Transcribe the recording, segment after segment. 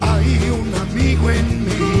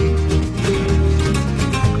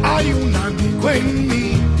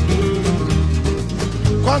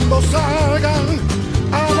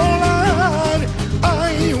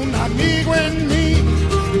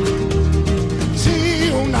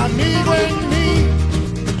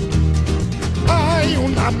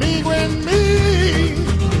amigo en mí.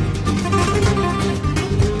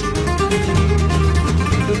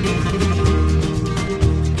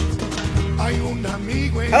 Hay un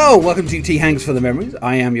amigo en Hello, welcome to T. Hanks for the Memories.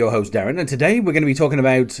 I am your host, Darren, and today we're going to be talking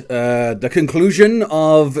about the conclusion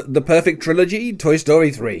of the perfect trilogy, Toy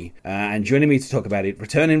Story 3. And joining me to talk about it,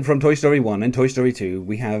 returning from Toy Story 1 and Toy Story 2,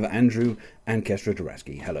 we have Andrew and Kestra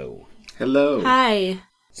Duraski. Hello. Hello. Hi.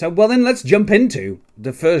 So, well then, let's jump into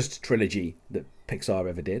the first trilogy that Pixar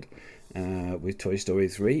ever did, with Toy Story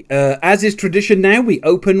 3. As is tradition now, we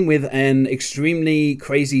open with an extremely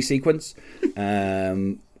crazy sequence.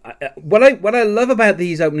 What I love about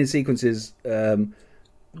these opening sequences,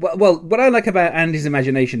 what I like about Andy's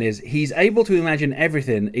imagination is he's able to imagine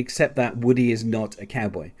everything except that Woody is not a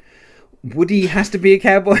cowboy. Woody has to be a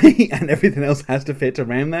cowboy, and everything else has to fit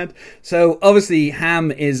around that. So obviously,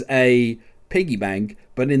 Ham is a piggy bank,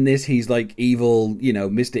 but in this he's like evil,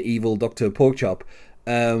 Mr. Evil Dr. Porkchop,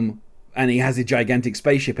 and he has a gigantic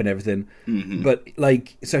spaceship and everything. Mm-hmm. But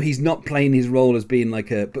so he's not playing his role as being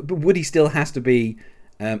like a. But Woody still has to be.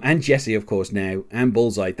 And Jesse, of course, now, and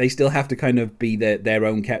Bullseye, they still have to kind of be their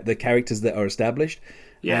own the characters that are established,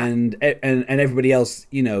 yeah. And everybody else,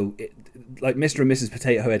 like Mr. and Mrs.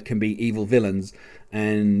 Potato Head can be evil villains,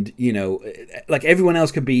 and like everyone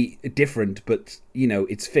else can be different, but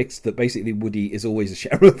it's fixed that basically Woody is always a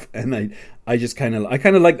sheriff, and I kind of like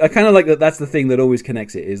that. That's the thing that always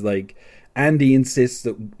connects it is like Andy insists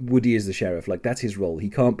that Woody is the sheriff, like that's his role.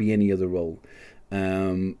 He can't be any other role.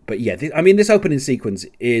 But yeah, this opening sequence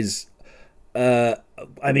is, I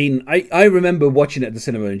remember watching it at the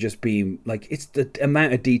cinema and just being like, it's the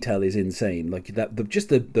amount of detail is insane. Like that,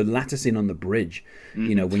 the latticing on the bridge,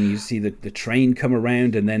 when you see the train come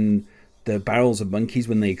around and then the barrels of monkeys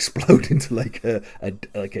when they explode into like a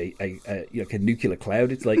nuclear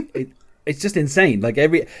cloud. It's like it's just insane. Like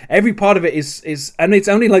every part of it is, and it's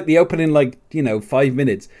only like the opening 5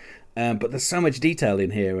 minutes. But there's so much detail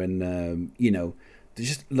in here, and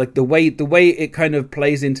just like the way it kind of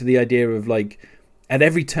plays into the idea of like at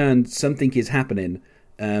every turn something is happening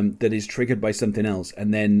that is triggered by something else,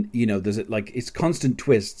 and then there's it's constant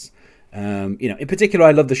twists. In particular,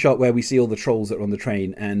 I love the shot where we see all the trolls that are on the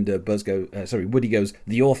train, and Woody goes,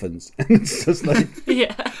 "The orphans," and it's just like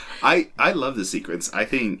yeah. I love the sequence. I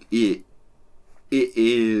think it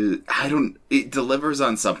delivers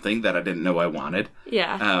on something that I didn't know I wanted.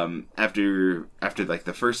 Yeah. After like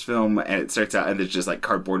the first film, and it starts out and there's just like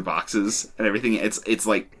cardboard boxes and everything. It's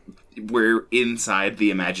like we're inside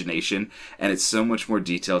the imagination, and it's so much more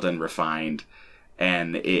detailed and refined,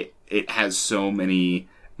 and it has so many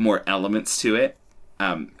more elements to it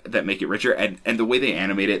that make it richer. And the way they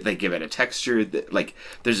animate it, they give it a texture that, like,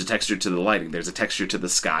 there's a texture to the lighting, there's a texture to the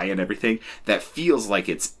sky and everything that feels like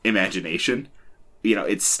it's imagination.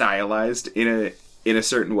 It's stylized in a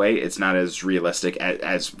certain way. It's not as realistic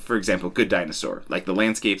as, for example, Good Dinosaur. Like the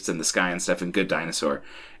landscapes and the sky and stuff in Good Dinosaur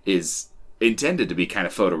is intended to be kind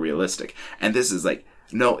of photorealistic. And this is like,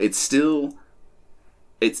 no, it's still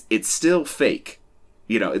fake.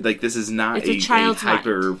 Like this is not a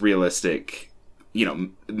hyper realistic,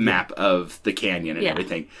 map of the canyon and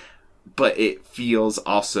everything. But it feels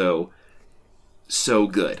also so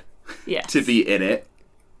good to be in it.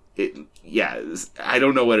 I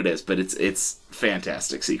don't know what it is, but it's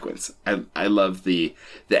fantastic sequence. I love the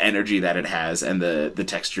energy that it has, and the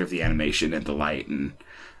texture of the animation and the light, and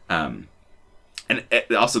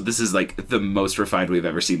also this is like the most refined we've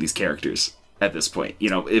ever seen these characters at this point.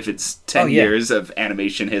 If it's 10 years of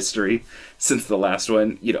animation history since the last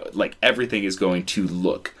one, like everything is going to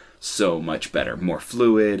look so much better, more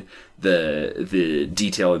fluid. The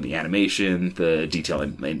detail in the animation, the detail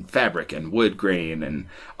in fabric and wood grain and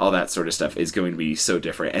all that sort of stuff is going to be so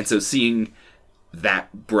different. And so seeing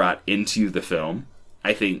that brought into the film,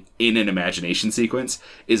 I think in an imagination sequence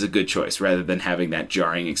is a good choice, rather than having that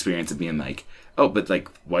jarring experience of being like, oh, but like,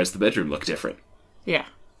 why does the bedroom look different? Yeah.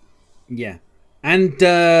 Yeah. And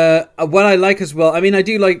what I like as well, I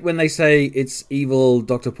do like when they say it's evil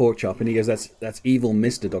Dr. Porkchop, and he goes, that's evil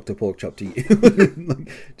Mr. Dr. Porkchop to you.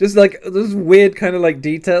 Just like those weird kind of like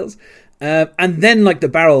details. And then like the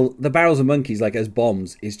barrels of monkeys like as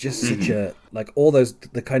bombs is just such a, like all those,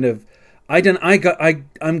 the kind of,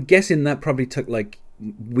 I'm guessing that probably took like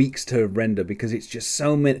weeks to render, because it's just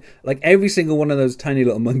so many, like every single one of those tiny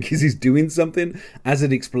little monkeys is doing something as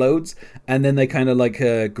it explodes, and then they kind of like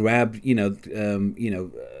grab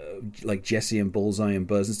like Jesse and Bullseye and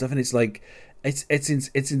Buzz and stuff, and it's like it's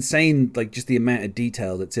insane, like just the amount of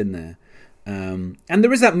detail that's in there. And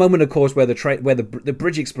there is that moment, of course, where the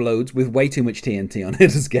bridge explodes with way too much TNT on it.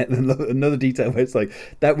 Just get another detail where it's like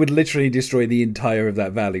that would literally destroy the entire of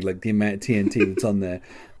that valley, like the amount of TNT that's on there.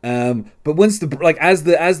 But once as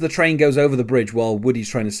the train goes over the bridge while Woody's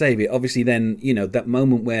trying to save it, obviously then that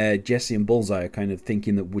moment where Jesse and Bullseye are kind of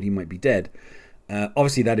thinking that Woody might be dead.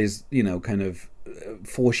 Obviously that is kind of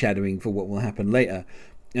foreshadowing for what will happen later.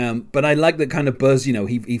 But I like that kind of Buzz,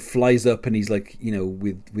 he flies up and he's like,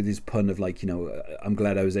 with his pun of like, I'm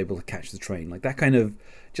glad I was able to catch the train. Like that kind of,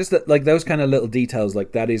 just that, like those kind of little details,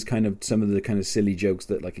 like that is kind of some of the kind of silly jokes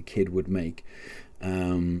that like a kid would make.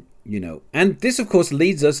 And this of course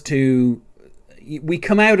leads us to, we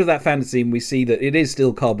come out of that fantasy and we see that it is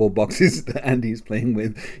still cardboard boxes that Andy's playing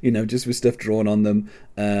with, just with stuff drawn on them,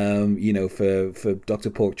 for Dr.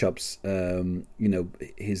 Porkchop's,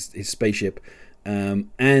 his spaceship.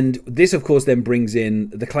 And this, of course, then brings in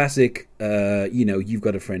the classic, you've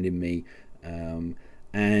got a friend in me.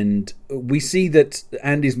 And we see that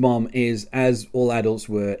Andy's mom is, as all adults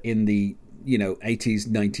were in the, 80s,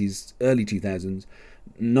 90s, early 2000s,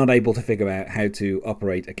 not able to figure out how to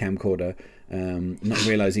operate a camcorder, not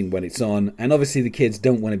realizing when it's on. And obviously the kids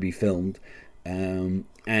don't want to be filmed. This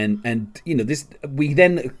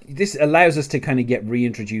allows us to kind of get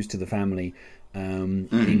reintroduced to the family.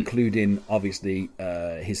 Including obviously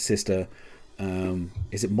his sister.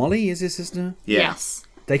 Is it Molly? Is his sister? Yes.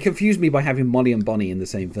 They confuse me by having Molly and Bonnie in the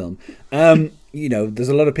same film. There's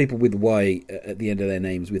a lot of people with Y at the end of their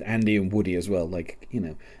names, with Andy and Woody as well.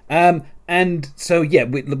 And so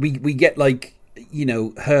we get like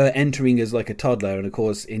her entering as like a toddler, and of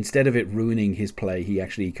course instead of it ruining his play, he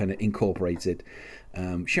actually kind of incorporates it,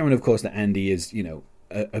 showing of course that Andy is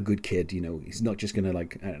a good kid. He's not just gonna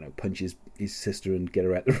like, I don't know, punch his sister and get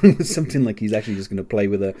her out the room or something. Like he's actually just gonna play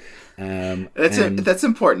with her. That's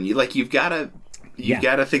important. You've got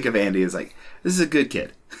to think of Andy as like, this is a good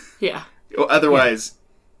kid. Yeah. Otherwise,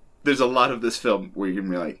 there's a lot of this film where you're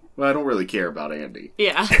gonna be like, well, I don't really care about Andy.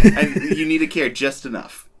 Yeah. And you need to care just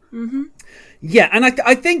enough. Mm-hmm. Yeah, and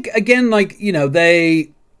I think again, like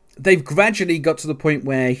they've gradually got to the point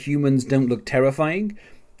where humans don't look terrifying.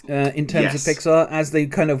 In terms of Pixar, as they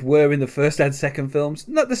kind of were in the first and second films.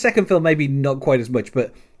 Not the second film, maybe not quite as much,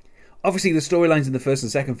 but obviously the storylines in the first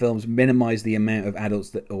and second films minimized the amount of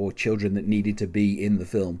adults or children that needed to be in the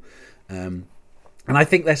film. And I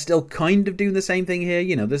think they're still kind of doing the same thing here.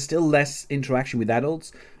 There's still less interaction with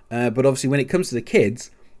adults, but obviously when it comes to the kids,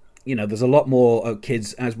 there's a lot more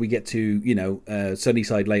kids as we get to,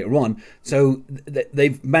 Sunnyside later on. So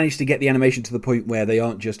they've managed to get the animation to the point where they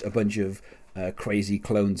aren't just a bunch of crazy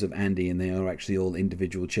clones of Andy, and they are actually all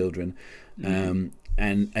individual children. And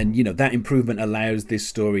that improvement allows this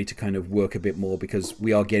story to kind of work a bit more, because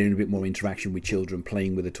we are getting a bit more interaction with children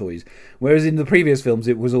playing with the toys. Whereas in the previous films,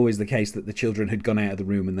 it was always the case that the children had gone out of the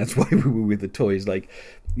room, and that's why we were with the toys. Like,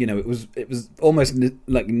 it was almost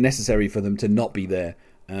like necessary for them to not be there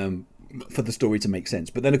for the story to make sense.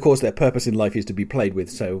 But then, of course, their purpose in life is to be played with,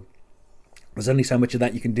 so there's only so much of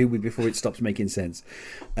that you can do with before it stops making sense.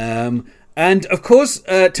 And of course,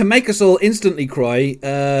 to make us all instantly cry,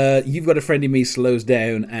 You've Got a Friend in Me slows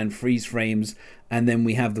down and freeze frames, and then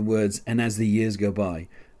we have the words, and as the years go by,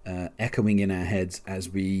 echoing in our heads as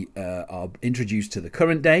we are introduced to the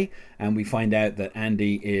current day, and we find out that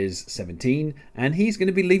Andy is 17, and he's going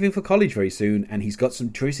to be leaving for college very soon, and he's got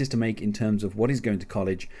some choices to make in terms of what he's going to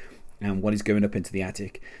college, and what is going up into the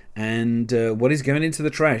attic, and what is going into the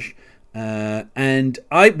trash. And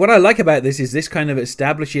what I like about this is this kind of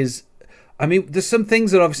establishes, I mean, there's some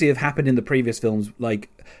things that obviously have happened in the previous films, like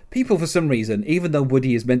people for some reason, even though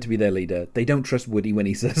Woody is meant to be their leader, they don't trust Woody when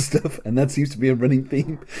he says stuff, and that seems to be a running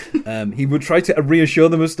theme. He would try to reassure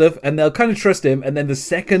them of stuff, and they'll kind of trust him, and then the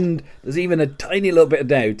second there's even a tiny little bit of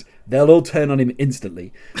doubt, they'll all turn on him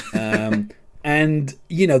instantly. And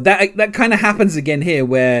that kind of happens again here,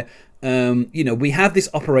 where we have this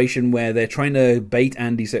operation where they're trying to bait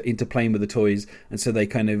Andy into playing with the toys, and so they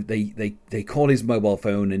kind of they call his mobile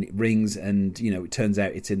phone, and it rings, and it turns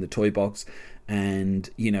out it's in the toy box, and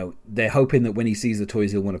they're hoping that when he sees the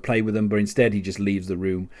toys he'll want to play with them, but instead he just leaves the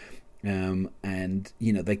room. And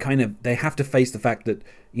they have to face the fact that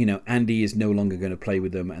Andy is no longer going to play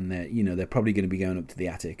with them, and they're probably going to be going up to the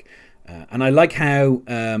attic. And I like how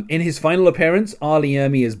in his final appearance, Arlie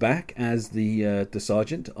Ermy is back as the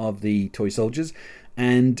sergeant of the toy soldiers,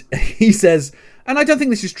 and he says, and I don't think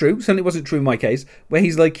this is true, certainly it wasn't true in my case, where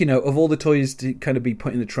he's like, of all the toys to kind of be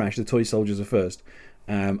put in the trash, the toy soldiers are first.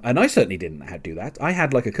 And I certainly didn't know how to do that. I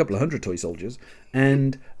had like a couple of hundred toy soldiers,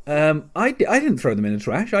 and I didn't throw them in the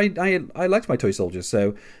trash. I liked my toy soldiers,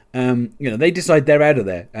 so they decide they're out of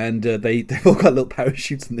there, and they've all got little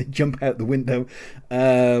parachutes and they jump out the window.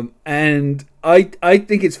 And I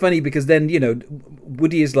think it's funny because then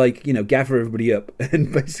Woody is like gather everybody up,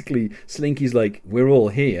 and basically Slinky's like, we're all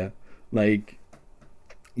here, like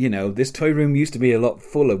this toy room used to be a lot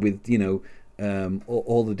fuller with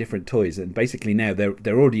all the different toys, and basically now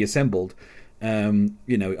they're already assembled.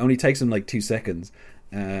 It only takes them like 2 seconds.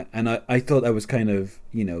 And I thought that was kind of,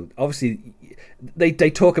 obviously they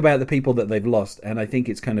talk about the people that they've lost, and I think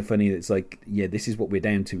it's kind of funny that it's like, yeah, this is what we're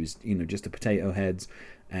down to is, just the potato heads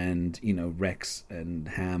and, Rex and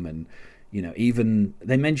Ham, and, even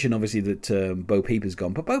they mention obviously that Bo Peep is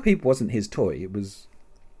gone, but Bo Peep wasn't his toy, it was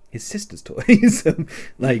his sister's toy. So,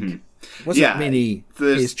 like, wasn't really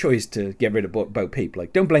his choice to get rid of Bo Peep.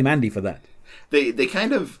 Like, don't blame Andy for that. They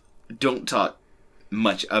kind of don't talk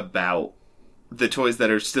much about the toys that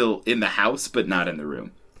are still in the house but not in the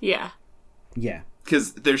room. Yeah. Yeah.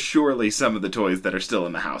 Because there's surely some of the toys that are still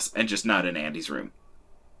in the house and just not in Andy's room.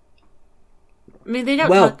 I mean, they don't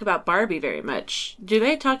talk about Barbie very much. Do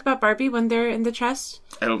they talk about Barbie when they're in the chest?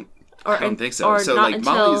 I don't think so. So like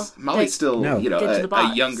Molly's still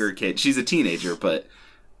a younger kid. She's a teenager, but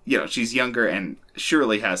she's younger and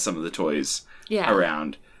surely has some of the toys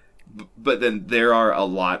around. But then there are a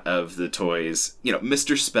lot of the toys,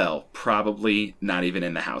 Mr. Spell, probably not even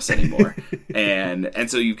in the house anymore. and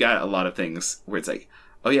so you've got a lot of things where it's like,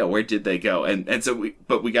 oh yeah, where did they go? And so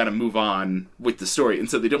we got to move on with the story. And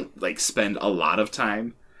so they don't like spend a lot of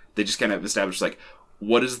time. They just kind of establish like,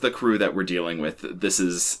 what is the crew that we're dealing with? This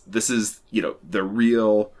is, the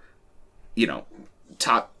real,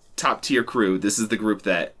 top tier crew. This is the group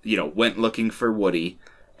that, went looking for Woody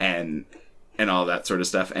and all that sort of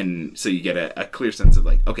stuff. And so you get a clear sense of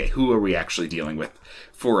like, okay, who are we actually dealing with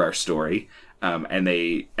for our story? And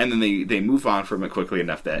then they move on from it quickly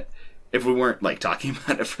enough that if we weren't like talking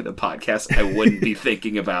about it for the podcast, I wouldn't be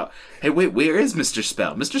thinking about, hey, wait, where is Mr.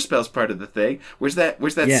 Spell? Mr. Spell's part of the thing. Where's that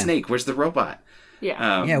snake? Where's the robot?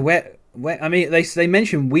 Yeah. Where I mean, they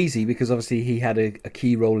mention Wheezy because obviously he had a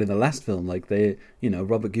key role in the last film. Like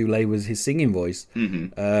Robert Goulet was his singing voice.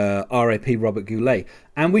 Mm-hmm. R.I.P. Robert Goulet.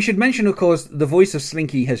 And we should mention, of course, the voice of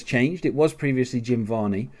Slinky has changed. It was previously Jim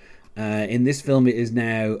Varney. In this film, it is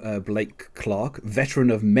now Blake Clark,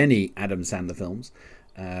 veteran of many Adam Sandler films.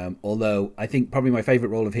 Although I think probably my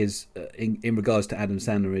favourite role of his in regards to Adam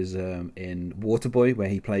Sandler is in Waterboy, where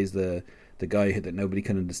he plays the guy that nobody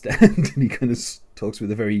can understand, and he kind of talks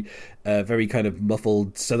with a very kind of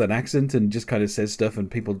muffled Southern accent, and just kind of says stuff, and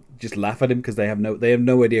people just laugh at him because they have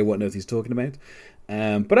no idea what on earth he's talking about.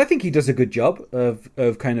 But I think he does a good job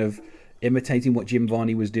of kind of imitating what Jim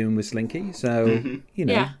Varney was doing with Slinky. So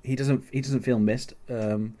he doesn't feel missed.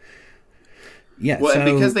 And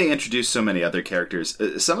because they introduced so many other characters,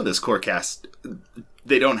 some of this core cast,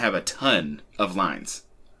 they don't have a ton of lines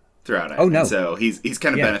throughout it. Oh, no. And so he's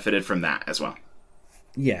kind of benefited from that as well.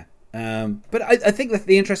 Yeah. But I think that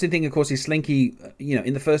the interesting thing, of course, is Slinky,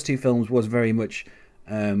 in the first two films was very much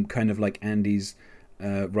kind of like Andy's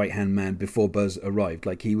right-hand man before Buzz arrived.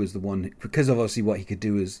 Like, he was the one, because of obviously what he could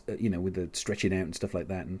do is, with the stretching out and stuff like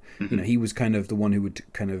that. And, he was kind of the one who would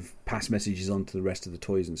kind of pass messages on to the rest of the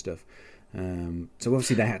toys and stuff. So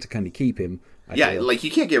obviously they had to kind of keep him. I feel. Like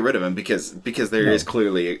you can't get rid of him because there is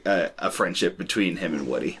clearly a friendship between him and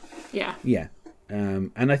Woody. Yeah. Yeah.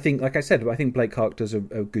 And I think, like I said, I think Blake Clark does a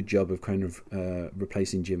good job of kind of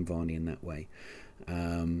replacing Jim Varney in that way.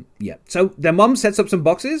 So their mom sets up some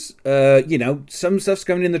boxes. Some stuff's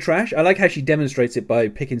going in the trash. I like how she demonstrates it by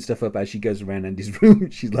picking stuff up as she goes around Andy's room.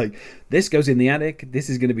 She's like, this goes in the attic, this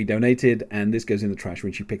is going to be donated, and this goes in the trash,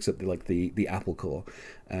 when she picks up the apple core.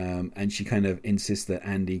 And she kind of insists that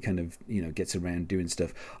Andy kind of, gets around doing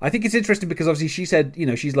stuff. I think it's interesting because obviously she said,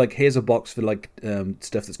 she's like, here's a box for like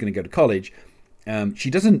stuff that's going to go to college. She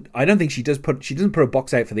doesn't put a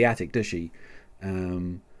box out for the attic, does she?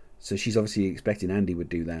 So she's obviously expecting Andy would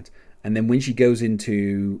do that. And then when she goes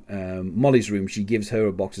into Molly's room, she gives her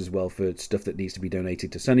a box as well for stuff that needs to be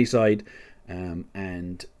donated to Sunnyside.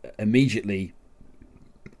 And immediately,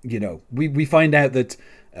 we find out that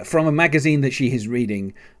from a magazine that she is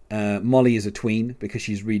reading, Molly is a tween because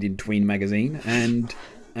she's reading Tween magazine. And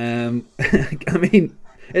I mean,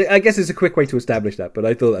 I guess it's a quick way to establish that, but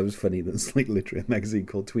I thought that was funny. There's like literally a magazine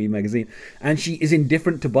called Tween magazine, and she is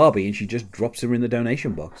indifferent to Barbie, and she just drops her in the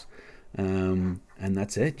donation box, and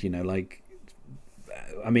that's it.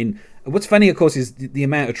 I mean, what's funny, of course, is the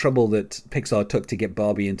amount of trouble that Pixar took to get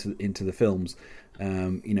Barbie into the films.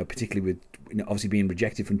 Particularly with obviously being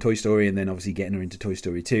rejected from Toy Story and then obviously getting her into Toy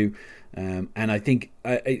Story 2. And I think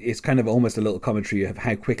it's kind of almost a little commentary of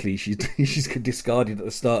how quickly she's discarded at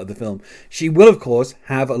the start of the film. She will, of course,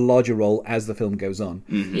 have a larger role as the film goes on.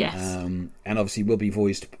 Mm-hmm. Yes. And obviously will be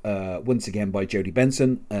voiced once again by Jodie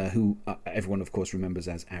Benson, who everyone, of course, remembers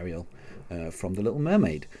as Ariel from The Little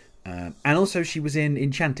Mermaid. And also she was in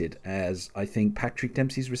Enchanted as, I think, Patrick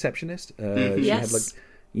Dempsey's receptionist. She yes.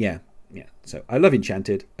 Yeah. So I love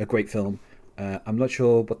Enchanted, a great film. I'm not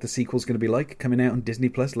sure what the sequel's going to be like coming out on Disney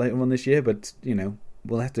Plus later on this year, but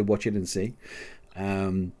we'll have to watch it and see.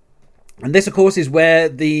 And this, of course, is where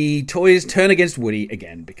the toys turn against Woody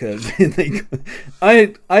again, because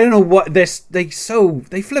I don't know what they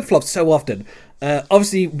flip flop so often.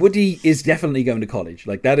 Obviously, Woody is definitely going to college.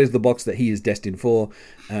 Like, that is the box that he is destined for.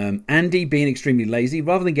 Andy, being extremely lazy,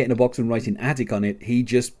 rather than getting a box and writing attic on it, he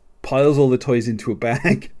just piles all the toys into a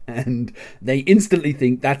bag, and they instantly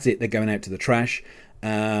think that's it, they're going out to the trash.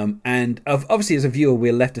 And obviously, as a viewer,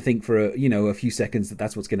 we're left to think for a few seconds that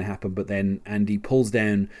that's what's going to happen. But then Andy pulls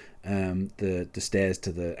down the stairs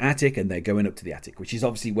to the attic, and they're going up to the attic, which is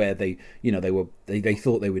obviously where they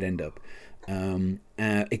thought they would end up.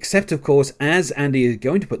 Except, of course, as Andy is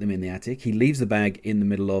going to put them in the attic, he leaves the bag in the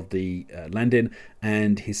middle of the landing,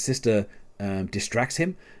 and his sister distracts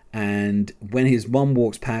him. And when his mom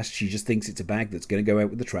walks past, she just thinks it's a bag that's going to go out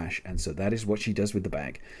with the trash, and so that is what she does with the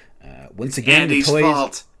bag. Once again, Andy's the toys...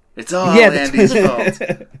 fault. It's all Andy's fault.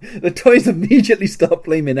 The toys immediately start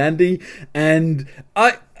blaming Andy, and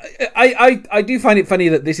I do find it funny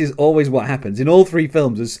that this is always what happens in all three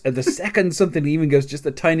films. The second something even goes just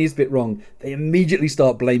the tiniest bit wrong, they immediately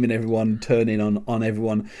start blaming everyone, turning on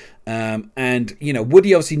everyone. And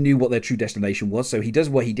Woody obviously knew what their true destination was, so he does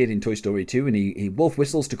what he did in Toy Story 2, and he wolf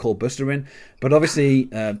whistles to call Buster in. But obviously,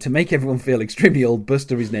 to make everyone feel extremely old,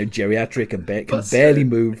 Buster is now geriatric and can barely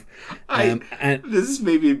move. And this is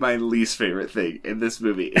maybe my least favorite thing in this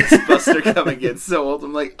movie. It's Buster coming in so old.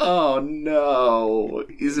 I'm like, oh no,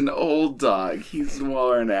 he's an old dog. He's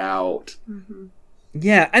worn out. Mm-hmm.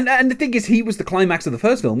 Yeah, and the thing is, he was the climax of the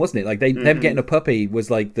first film, wasn't it? Like, them getting a puppy was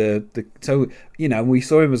like we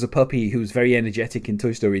saw him as a puppy who was very energetic in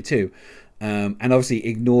Toy Story 2, and obviously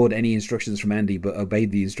ignored any instructions from Andy, but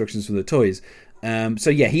obeyed the instructions from the toys.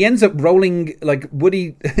 He ends up rolling, like,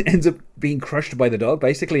 Woody ends up being crushed by the dog,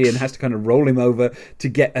 basically, and has to kind of roll him over to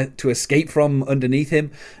get to escape from underneath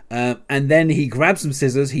him. And then he grabs some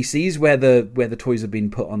scissors. He sees where the toys have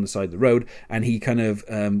been put on the side of the road, and he kind of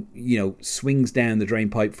swings down the drain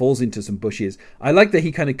pipe, falls into some bushes. I like that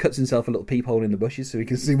he kind of cuts himself a little peephole in the bushes so he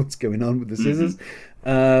can see what's going on with the scissors.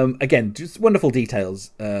 Again, just wonderful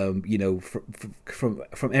details, from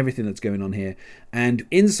everything that's going on here. And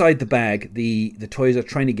inside the bag, the toys are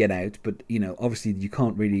trying to get out, but obviously you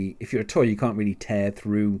can't really, if you're a toy, you can't really tear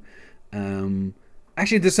through.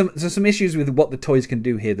 Actually, there's some issues with what the toys can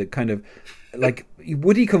do here that kind of, like,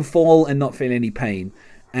 Woody can fall and not feel any pain,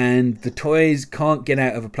 and the toys can't get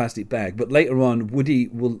out of a plastic bag. But later on, Woody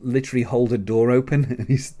will literally hold a door open,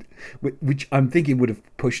 and which I'm thinking would have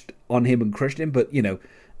pushed on him and crushed him. But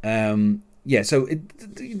so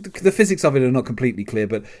the physics of it are not completely clear,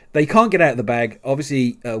 but they can't get out of the bag.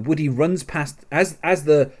 Obviously, Woody runs past as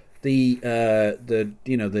the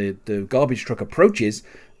garbage truck approaches.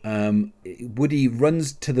 Woody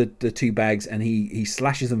runs to the two bags, and he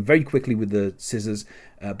slashes them very quickly with the scissors,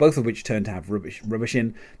 both of which turn to have rubbish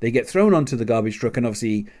in. They get thrown onto the garbage truck, and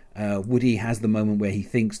obviously Woody has the moment where he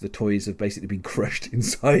thinks the toys have basically been crushed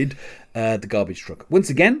inside the garbage truck. Once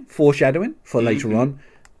again, foreshadowing for later on.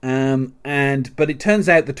 But it turns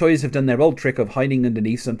out the toys have done their old trick of hiding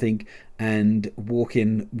underneath something and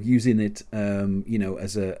walking, using it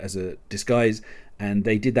as a disguise. And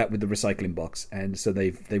they did that with the recycling box, and so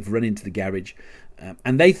they've run into the garage,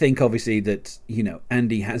 and they think obviously that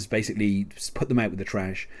Andy has basically put them out with the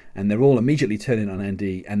trash, and they're all immediately turning on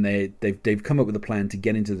Andy, and they've come up with a plan to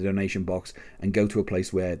get into the donation box and go to a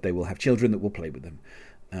place where they will have children that will play with them.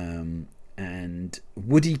 And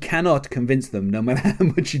Woody cannot convince them, no matter how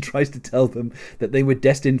much he tries to tell them that they were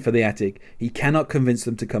destined for the attic. He cannot convince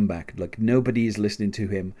them to come back. Like, nobody is listening to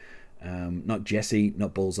him. Not Jesse,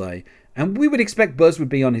 not Bullseye. And we would expect Buzz would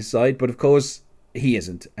be on his side, but of course he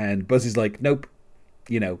isn't. And Buzz is like, nope,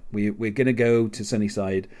 we're going to go to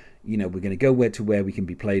Sunnyside. We're going to go where we can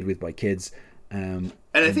be played with by kids. And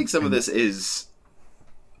I think some of this is,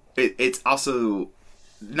 it's also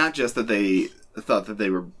not just that they thought that they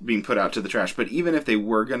were being put out to the trash, but even if they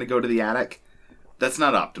were going to go to the attic, that's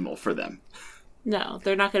not optimal for them. No,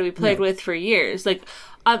 they're not going to be played with for years. Like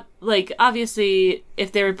obviously,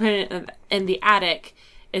 if they were putting it in the attic,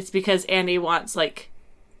 it's because Andy wants, like,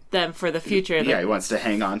 them for the future. Yeah, he wants to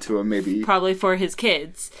hang on to him, maybe. Probably for his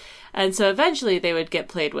kids. And so eventually they would get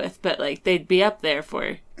played with, but like they'd be up there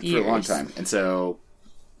for years. For a long time. And so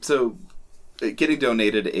getting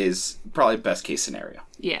donated is probably best case scenario.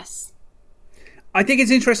 Yes. I think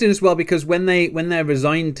it's interesting as well because when they're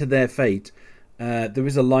resigned to their fate, there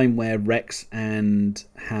is a line where Rex and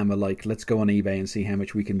Ham are like, let's go on eBay and see how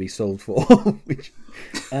much we can be sold for. Which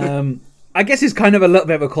I guess is kind of a little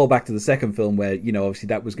bit of a callback to the second film where, obviously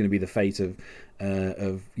that was going to be the fate of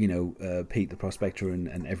Pete the Prospector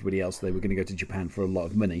and everybody else. They were going to go to Japan for a lot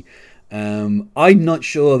of money. I'm not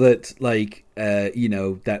sure that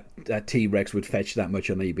that T-Rex would fetch that much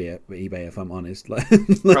on eBay if I'm honest.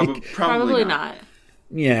 Probably not.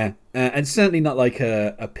 Yeah, and certainly not like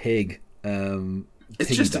a pig.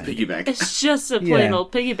 It's just bank. A piggy bank. It's just a plain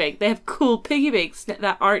old piggy bank. They have cool piggy banks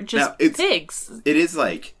that aren't just pigs. It is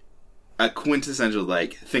like a quintessential,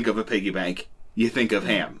 think of a piggy bank, you think of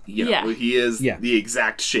Ham. He is the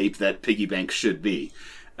exact shape that piggy bank should be,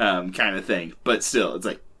 kind of thing. But still, it's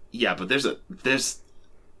like, but there's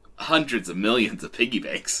hundreds of millions of piggy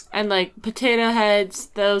banks. And potato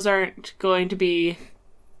heads, those aren't going to be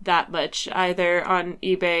that much either on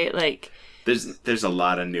eBay. There's a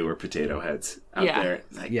lot of newer potato heads out there.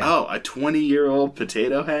 A 20-year-old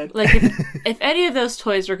potato head? If any of those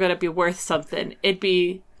toys were going to be worth something, it'd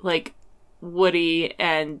be Woody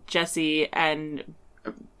and Jesse and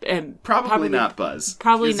probably not Buzz.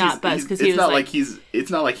 Probably not Buzz because it's not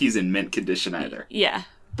like he's in mint condition either. Yeah,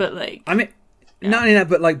 but not only that,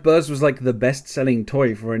 but Buzz was the best-selling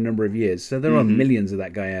toy for a number of years. So there are millions of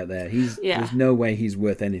that guy out there. There's no way he's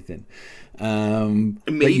worth anything.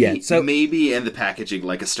 Maybe in the packaging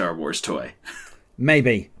like a Star Wars toy.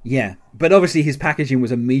 Maybe, yeah. But obviously his packaging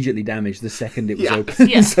was immediately damaged the second it was open.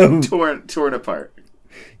 Yeah. So, torn apart.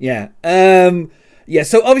 Yeah.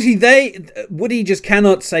 So obviously Woody just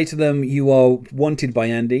cannot say to them, you are wanted by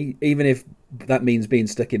Andy, even if that means being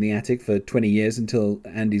stuck in the attic for 20 years until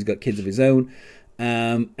Andy's got kids of his own.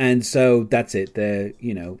 And so that's it. But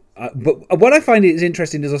what I find is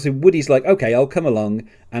interesting is also Woody's like, okay, I'll come along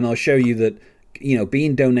and I'll show you that,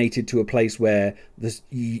 being donated to a place where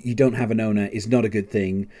you don't have an owner is not a good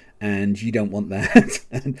thing and you don't want that.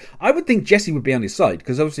 And I would think Jessie would be on his side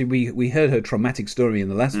because obviously we heard her traumatic story in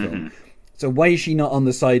the last film. So why is she not on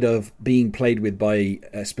the side of being played with by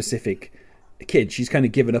a specific kid? She's kind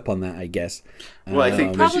of given up on that, I guess. Well, I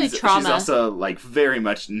think probably she's trauma. She's also very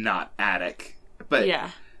much not Attic. But yeah.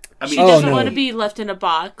 I mean, she doesn't want to be left in a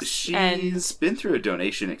box. She's been through a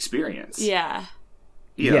donation experience. Yeah.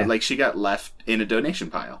 She got left in a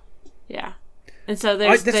donation pile. Yeah. And so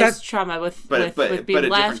there's trauma with being but a left,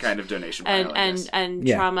 different kind of donation pile, and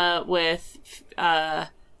trauma with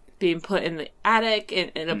being put in the attic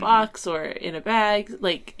in a box or in a bag.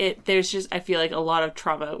 There's just, I feel a lot of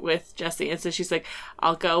trauma with Jessie, and so she's like,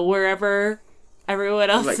 I'll go wherever everyone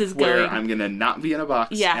else is where going. I'm gonna not be in a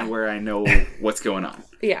box, and where I know what's going on.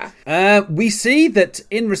 Yeah. We see that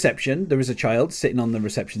in reception there is a child sitting on the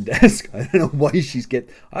reception desk. I don't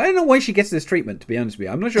know why she gets this treatment. To be honest with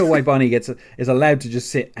you, I'm not sure why Bonnie is allowed to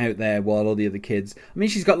just sit out there while all the other kids. I mean,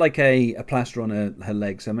 she's got a plaster on her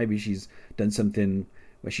leg, so maybe she's done something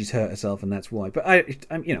where she's hurt herself and that's why. But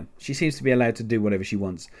she seems to be allowed to do whatever she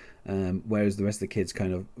wants, whereas the rest of the kids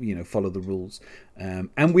kind of follow the rules.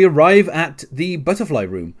 And we arrive at the butterfly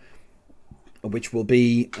room, which will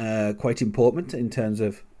be quite important in terms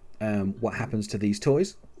of what happens to these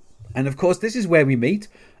toys. And of course, this is where we meet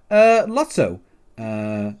Lotso,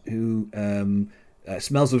 who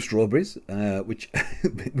smells of strawberries, which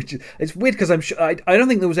it's weird because I'm sure I don't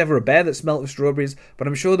think there was ever a bear that smelled of strawberries, but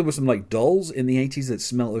I'm sure there were some dolls in the 80s that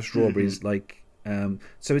smelled of strawberries.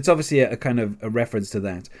 So it's obviously a kind of a reference to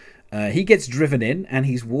that. He gets driven in and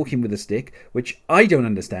he's walking with a stick, which I don't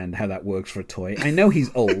understand how that works for a toy. I know he's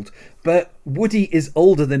old, but Woody is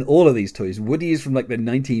older than all of these toys. Woody is from the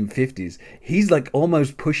 1950s. He's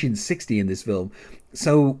almost pushing 60 in this film.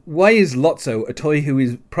 So why is Lotso, a toy who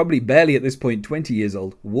is probably barely at this point 20 years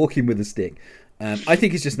old, walking with a stick? I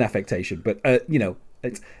think it's just an affectation, but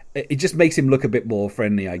it just makes him look a bit more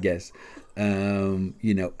friendly, I guess. And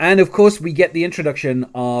of course we get the introduction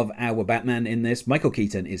of our Batman in this. Michael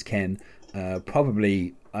Keaton is Ken.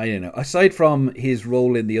 Probably, I don't know, aside from his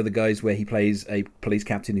role in The Other Guys where he plays a police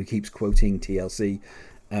captain who keeps quoting TLC,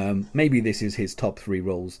 maybe this is his top 3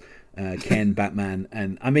 roles. Ken, Batman,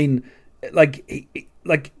 and I mean,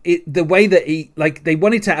 the way that he, they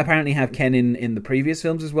wanted to apparently have Ken in the previous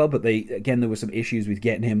films as well, but there were some issues with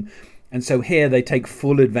getting him, and so here they take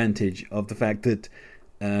full advantage of the fact that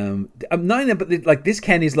this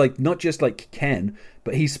Ken is not just Ken,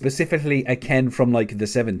 but he's specifically a Ken from the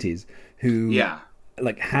 70s who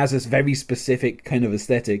like has a very specific kind of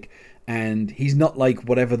aesthetic, and he's not like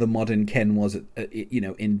whatever the modern Ken was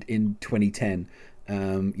in 2010.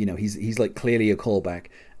 He's like clearly a callback,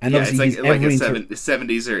 and yeah, it's obviously like a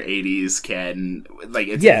 70s or 80s Ken. Like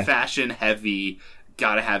it's fashion heavy.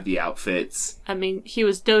 Gotta have the outfits. I mean, he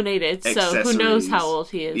was donated, so who knows how old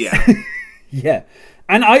he is. Yeah. Yeah.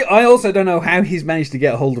 And I also don't know how he's managed to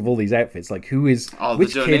get a hold of all these outfits. Like, who is... all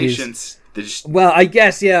which the donations. Well, I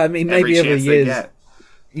guess, yeah. I mean, maybe over years...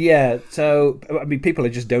 Yeah, so, I mean, people are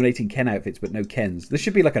just donating Ken outfits, but no Kens. There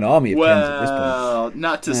should be like an army of Kens at this point. Well,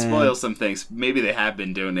 not to spoil some things, maybe they have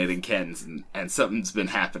been donating Kens, and something's been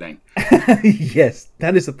happening. Yes,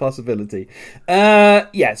 that is a possibility.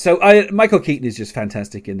 So Michael Keaton is just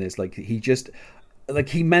fantastic in this. Like,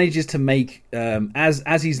 he manages to make,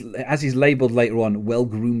 as he's labeled later on,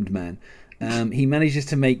 well-groomed man. He manages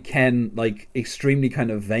to make Ken, like, extremely kind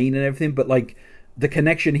of vain and everything, but, like, the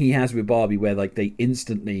connection he has with Barbie, where like they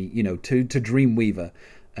instantly, to Dreamweaver,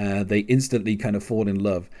 they instantly kind of fall in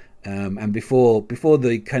love. And before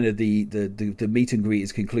the kind of the meet and greet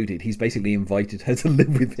is concluded, he's basically invited her to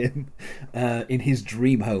live with him in his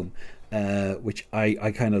dream home, which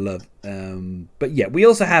I kind of love. But yeah, we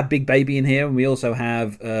also have Big Baby in here, and we also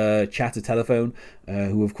have Chatter Telephone,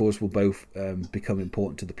 who of course will both become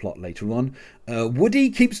important to the plot later on. Woody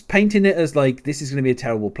keeps painting it as like, this is going to be a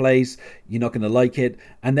terrible place, you're not going to like it,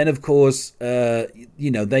 and then of course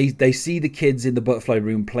they see the kids in the butterfly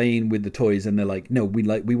room playing with the toys, and they're like, no,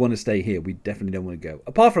 we want to stay here, we definitely don't want to go.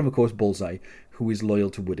 Apart from of course Bullseye, who is loyal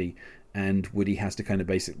to Woody, and Woody has to kind of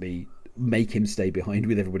basically make him stay behind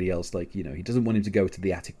with everybody else. Like, he doesn't want him to go to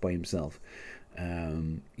the attic by himself.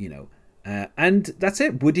 And that's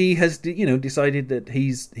it. Woody has decided that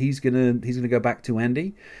he's gonna go back to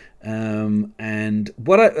Andy. And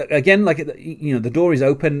the door is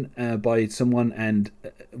open by someone, and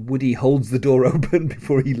Woody holds the door open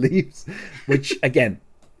before he leaves, which again,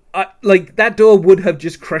 that door would have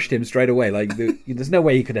just crushed him straight away. Like, there's no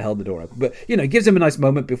way he could have held the door open, but it gives him a nice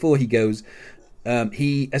moment before he goes.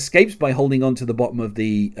 He escapes by holding on to the bottom of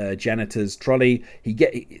the janitor's trolley.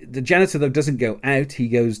 The janitor, though, doesn't go out. He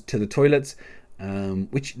goes to the toilets,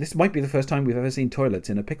 which this might be the first time we've ever seen toilets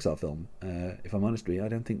in a Pixar film. If I'm honest with you, I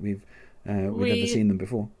don't think we've ever seen them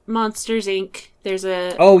before. Monsters, Inc. There's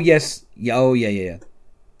a... Oh, yes. Yeah, oh, yeah.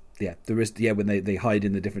 Yeah, there is, when they hide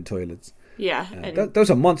in the different toilets. Yeah. Those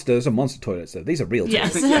are monster toilets, though. These are real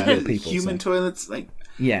toilets. Yes. Real people, human toilets?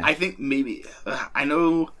 Yeah. I think maybe... I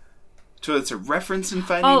know... toilets are referenced in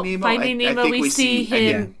Finding Nemo. Finding Nemo, we see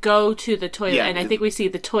him go to the toilet, and I think we see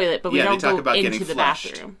the toilet, but we don't go into the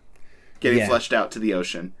bathroom. Getting flushed out to the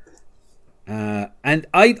ocean. And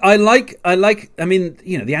I like. I mean,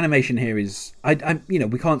 the animation here is.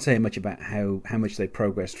 We can't say much about how much they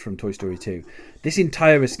progressed from Toy Story 2. This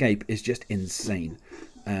entire escape is just insane.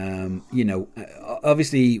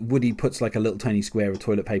 Obviously Woody puts like a little tiny square of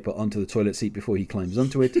toilet paper onto the toilet seat before he climbs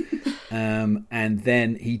onto it, and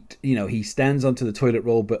then he stands onto the toilet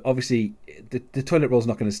roll, but obviously the toilet roll's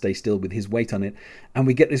not going to stay still with his weight on it, and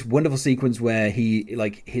we get this wonderful sequence where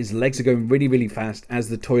his legs are going really, really fast as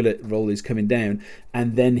the toilet roll is coming down,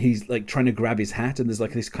 and then he's like trying to grab his hat, and there's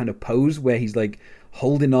like this kind of pose where he's like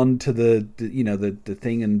holding on to the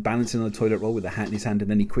thing and balancing on the toilet roll with the hat in his hand,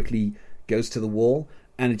 and then he quickly goes to the wall.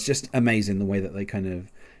 And it's just amazing the way that they kind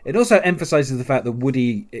of... It also emphasizes the fact that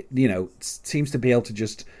Woody, seems to be able to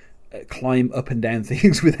just climb up and down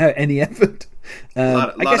things without any effort. A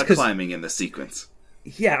lot of climbing in the sequence.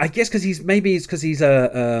 Yeah, I guess because he's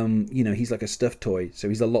a he's like a stuffed toy, so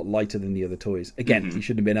he's a lot lighter than the other toys. Again, he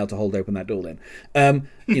shouldn't have been able to hold open that door then.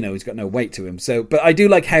 He's got no weight to him. So, but I do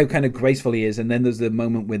like how kind of graceful he is. And then there's the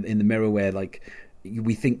moment in the mirror where like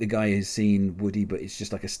we think the guy has seen Woody, but it's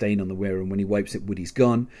just like a stain on the mirror. And when he wipes it, Woody's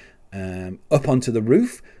gone. Up onto the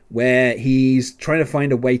roof where he's trying to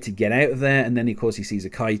find a way to get out of there, and then of course he sees a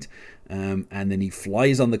kite, and then he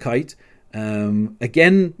flies on the kite.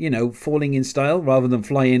 Again, falling in style rather than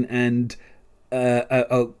flying, and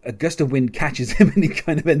a gust of wind catches him and he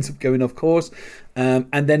kind of ends up going off course,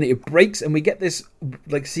 and then it breaks, and we get this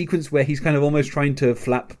like sequence where he's kind of almost trying to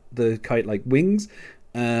flap the kite like wings,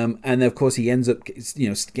 and then of course he ends up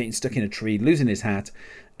getting stuck in a tree, losing his hat,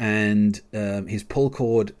 and his pull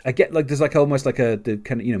cord. I get like there's like almost like the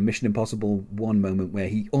kind of Mission Impossible 1 moment where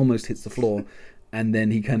he almost hits the floor, and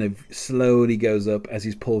then he kind of slowly goes up as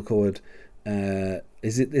his pull cord.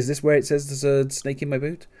 Is this where it says there's a snake in my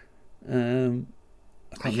boot? I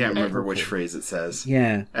can't remember which phrase it says.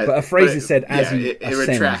 Yeah, but a phrase is said as he it ascends,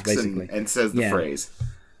 retracts basically, and says the phrase.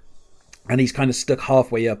 And he's kind of stuck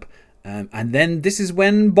halfway up, And then this is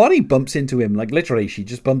when Bonnie bumps into him. Like, literally, she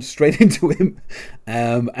just bumps straight into him.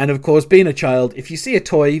 And of course, being a child, if you see a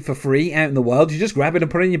toy for free out in the wild, you just grab it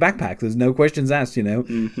and put it in your backpack. There's no questions asked, you know.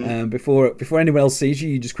 Mm-hmm. Before anyone else sees you,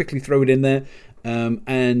 you just quickly throw it in there.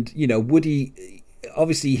 And, you know, Woody,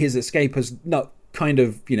 obviously his escape has not kind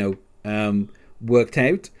of, you know, worked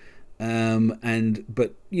out.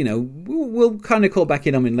 But you know, we'll kind of call back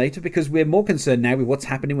in on him later, because we're more concerned now with what's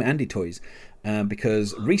happening with Andy Toys,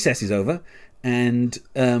 because recess is over, and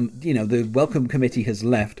you know, the welcome committee has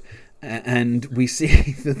left, and we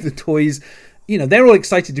see that the toys, you know, they're all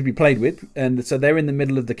excited to be played with, and so they're in the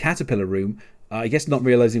middle of the caterpillar room. I guess not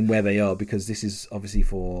realizing where they are, because this is obviously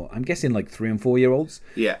for, I'm guessing, like 3 and 4 year olds.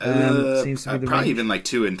 Yeah, seems to be the probably range. even like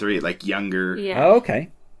 2 and 3, like younger. Yeah. Oh, okay.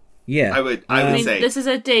 Yeah, I would say this is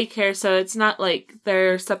a daycare, so it's not like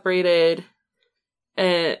they're separated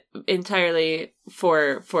entirely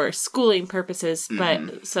for schooling purposes.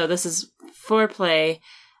 But so this is for play,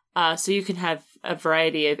 so you can have a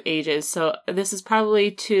variety of ages. So this is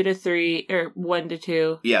probably 2 to 3 or 1 to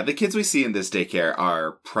 2. Yeah, the kids we see in this daycare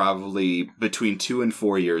are probably between 2 and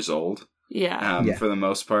 4 years old. Yeah, For the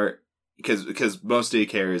most part, because most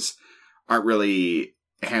daycares aren't really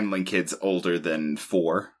handling kids older than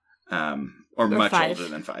 4. Or much 5. older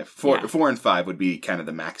than 5. 4 and 5 would be kind of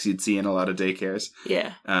the max you'd see in a lot of daycares.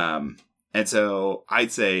 Yeah. And so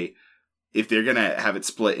I'd say if they're going to have it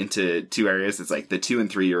split into 2 areas, it's like the 2 and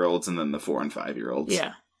 3 year olds and then the 4 and 5 year olds.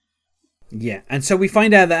 Yeah. Yeah, and so we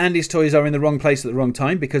find out that Andy's toys are in the wrong place at the wrong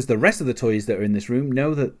time, because the rest of the toys that are in this room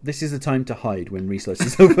know that this is the time to hide when recess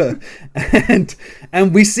is over.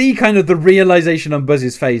 and we see kind of the realization on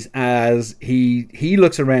Buzz's face as he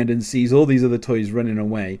looks around and sees all these other toys running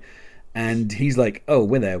away. And he's like, oh,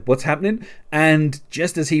 we're there. What's happening? And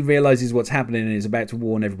just as he realizes what's happening and is about to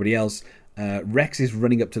warn everybody else, Rex is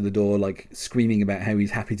running up to the door, like screaming about how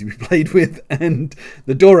he's happy to be played with. And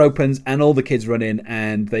the door opens and all the kids run in,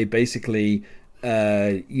 and they basically,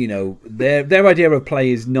 you know, their idea of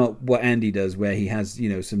play is not what Andy does, where he has, you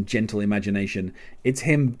know, some gentle imagination. It's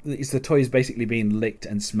the toys basically being licked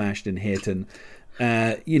and smashed and hit, and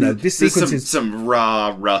you know, this sequence is some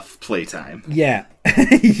raw, rough playtime. Yeah.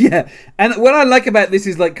 Yeah. And what I like about this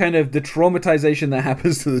is like kind of the traumatization that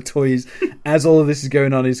happens to the toys as all of this is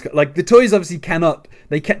going on. Is like the toys obviously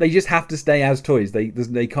they just have to stay as toys.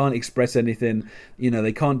 They can't express anything. You know,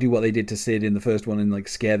 they can't do what they did to Sid in the first one and like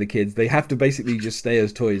scare the kids. They have to basically just stay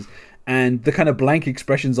as toys. And the kind of blank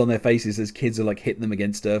expressions on their faces as kids are like hitting them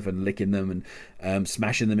against stuff and licking them and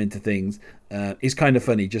smashing them into things is kind of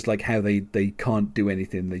funny. Just like how they can't do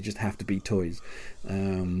anything, they just have to be toys.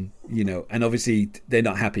 You know, and obviously they're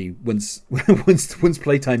not happy once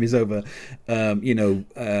playtime is over. You know,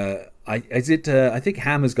 I think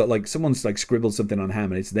Ham has got like someone's like scribbled something on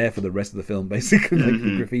Ham and it's there for the rest of the film, basically, like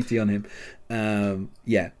the graffiti on him.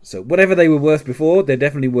 Yeah, so whatever they were worth before, they're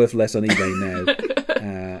definitely worth less on eBay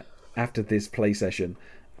now. After this play session.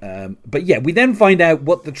 But yeah, we then find out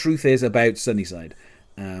what the truth is about Sunnyside.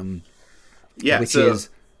 So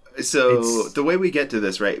the way we get to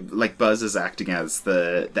this, right, like Buzz is acting as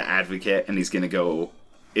the advocate and he's going to go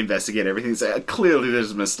investigate everything. So clearly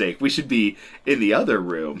there's a mistake. We should be in the other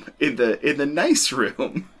room, in the nice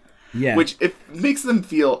room. Yeah. Which it makes them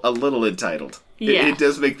feel a little entitled. Yeah. It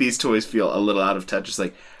does make these toys feel a little out of touch. It's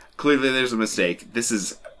like, clearly there's a mistake.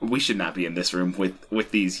 We should not be in this room with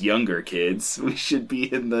these younger kids. We should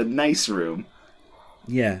be in the nice room.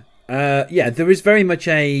 Yeah. There is very much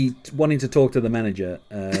a wanting to talk to the manager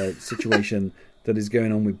situation that is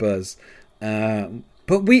going on with Buzz.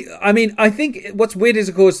 But I think what's weird is,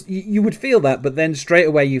 of course, you would feel that, but then straight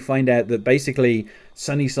away you find out that basically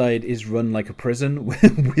Sunnyside is run like a prison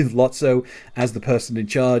with Lotso as the person in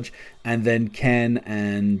charge, and then Ken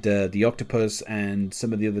and the Octopus and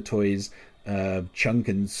some of the other toys, Chunk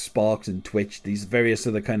and Sparks and Twitch, these various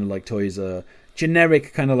other kind of like toys are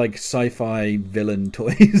generic kind of like sci-fi villain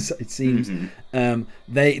toys, it seems. Mm-hmm.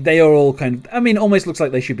 They are all kind of, almost looks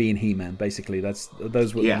like they should be in He-Man, basically. Those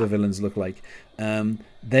what the villains look like.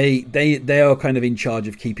 They are kind of in charge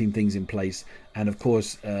of keeping things in place, and of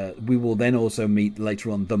course we will then also meet later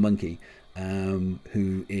on the monkey,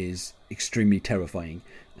 who is extremely terrifying.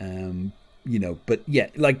 But yeah,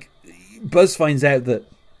 like Buzz finds out that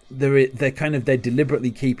they're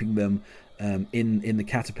deliberately keeping them in the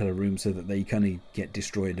caterpillar room so that they kind of get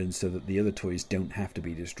destroyed, and so that the other toys don't have to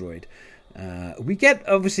be destroyed. We get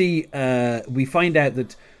obviously we find out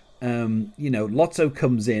that Lotso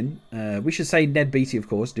comes in. We should say Ned Beatty, of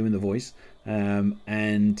course, doing the voice.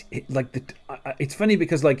 And it's funny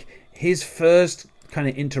because like his first kind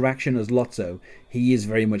of interaction as Lotso, he is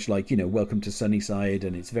very much like, welcome to Sunnyside,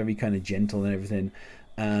 and it's very kind of gentle and everything.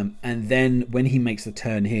 And then when he makes the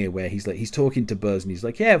turn here, where he's talking to Buzz, and he's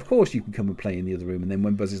like, "Yeah, of course you can come and play in the other room." And then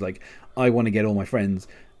when Buzz is like, "I want to get all my friends,"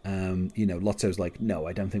 Lotso's like, "No,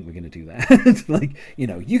 I don't think we're going to do that." Like,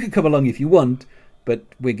 you can come along if you want, but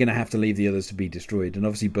we're going to have to leave the others to be destroyed. And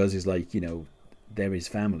obviously Buzz is like, they're his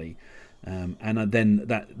family. And then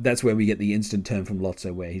that's where we get the instant turn from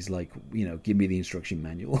Lotso, where he's like, give me the instruction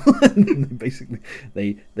manual. And basically,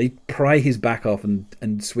 they pry his back off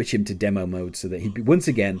and switch him to demo mode, so that once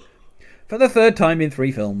again, for the third time in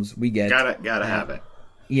 3 films, we get gotta have it.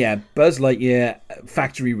 Yeah, Buzz Lightyear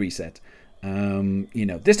factory reset.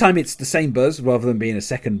 This time it's the same Buzz rather than being a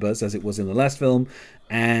second Buzz as it was in the last film.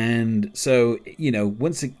 And so,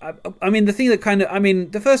 the thing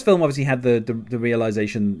that the first film obviously had the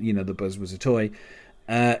realization, the Buzz was a toy.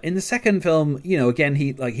 In the second film, again,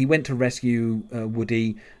 he went to rescue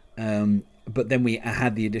Woody, but then we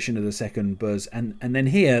had the addition of the second Buzz. And then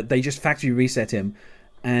here, they just factory reset him.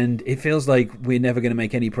 And it feels like we're never going to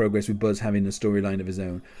make any progress with Buzz having a storyline of his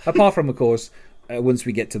own. Apart from, of course, once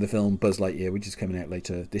we get to the film Buzz Lightyear, which is coming out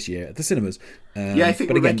later this year at the cinemas. I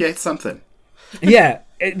think we might get something. Yeah,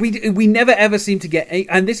 we never ever seem to get,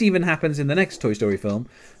 and this even happens in the next Toy Story film.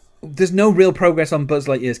 There's no real progress on Buzz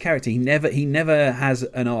Lightyear's character. He never has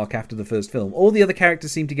an arc after the first film. All the other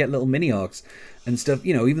characters seem to get little mini arcs and stuff.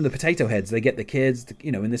 Even the Potato Heads, they get the kids.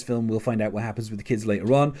 In this film, we'll find out what happens with the kids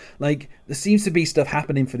later on. Like, there seems to be stuff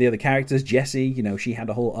happening for the other characters. Jessie, she had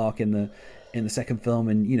a whole arc in the second film,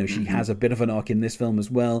 and she has a bit of an arc in this film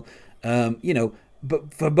as well.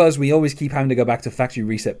 But for Buzz, we always keep having to go back to factory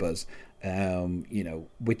reset Buzz.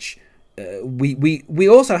 Which we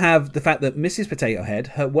also have the fact that Mrs. Potato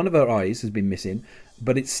Head, one of her eyes has been missing,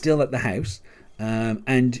 but it's still at the house,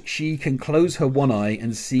 and she can close her one eye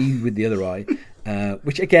and see with the other eye.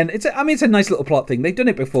 Which again, it's a nice little plot thing. They've done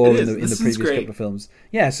it before in the previous couple of films.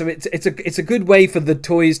 Yeah, so it's a good way for the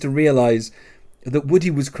toys to realize that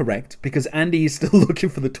Woody was correct, because Andy is still looking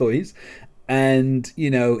for the toys, and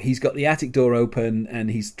he's got the attic door open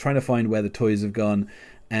and he's trying to find where the toys have gone.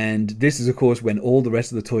 And this is, of course, when all the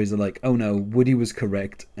rest of the toys are like, "Oh no, Woody was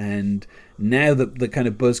correct." And now that the kind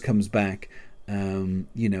of Buzz comes back,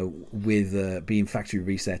 with being factory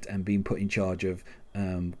reset and being put in charge of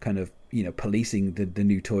policing the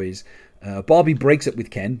new toys, Barbie breaks up with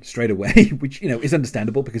Ken straight away, which is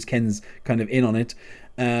understandable because Ken's kind of in on it.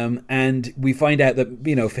 And we find out that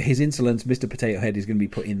for his insolence, Mr. Potato Head is going to be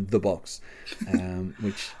put in the box,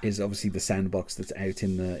 which is obviously the sandbox that's out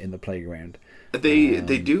in the playground. They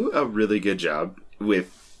do a really good job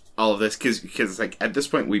with all of this because like at this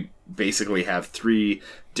point we basically have 3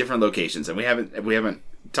 different locations, and we haven't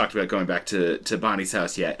talked about going back to Bonnie's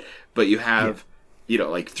house yet, but you have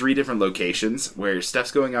like 3 different locations where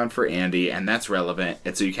stuff's going on for Andy, and that's relevant,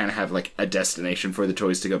 and so you kind of have like a destination for the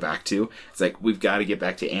toys to go back to. It's like, we've got to get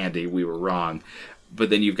back to Andy, we were wrong. But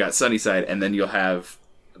then you've got Sunnyside, and then you'll have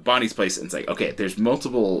Bonnie's place, and it's like, okay, there's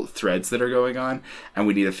multiple threads that are going on, and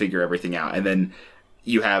we need to figure everything out. And then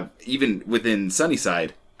you have, even within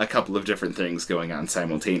Sunnyside, a couple of different things going on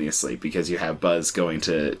simultaneously, because you have Buzz going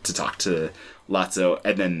to talk to Lotso,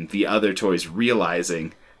 and then the other toys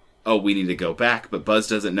realizing, oh, we need to go back, but Buzz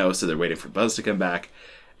doesn't know, so they're waiting for Buzz to come back,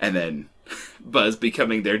 and then Buzz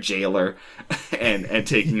becoming their jailer and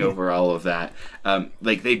taking over all of that.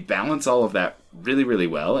 They balance all of that really, really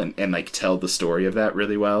well, and like tell the story of that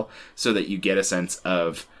really well, so that you get a sense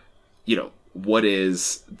of, what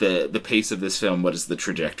is the pace of this film, what is the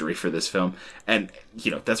trajectory for this film, and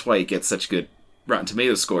that's why it gets such good Rotten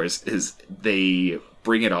Tomatoes scores, is they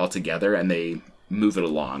bring it all together and they move it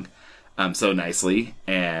along so nicely,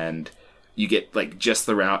 and you get like just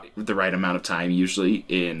the right amount of time usually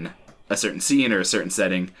in a certain scene or a certain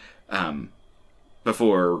setting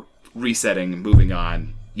before resetting, moving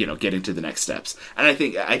on, getting to the next steps. And I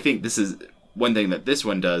think this is one thing that this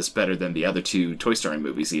one does better than the other 2 Toy Story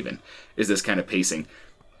movies even, is this kind of pacing.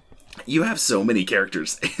 You have so many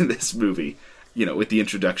characters in this movie, with the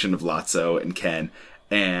introduction of Lotso and Ken,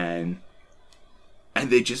 and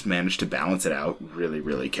they just managed to balance it out really,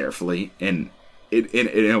 really carefully, and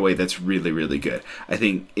in a way that's really, really good. I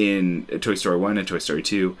think in Toy Story 1 and Toy Story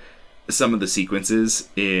 2, some of the sequences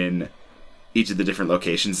in each of the different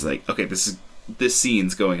locations, like, okay, this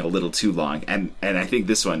scene's going a little too long, and I think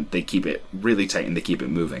this one, they keep it really tight and they keep it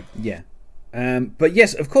moving. Yeah. But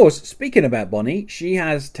yes, of course, speaking about Bonnie, she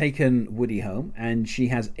has taken Woody home, and she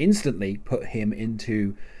has instantly put him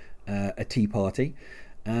into a tea party.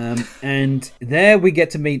 And there we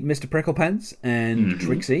get to meet Mr. Pricklepants and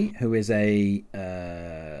Trixie, who is a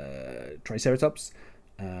Triceratops,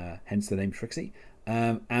 hence the name Trixie,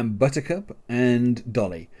 and Buttercup and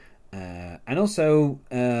Dolly. And also,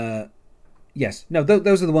 Yes. No,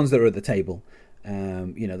 those are the ones that are at the table.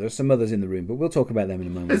 There's some others in the room, but we'll talk about them in a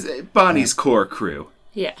moment. It's Bonnie's core crew.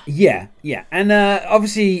 Yeah. Yeah. And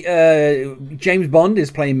obviously, James Bond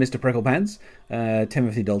is playing Mr. Pricklepants,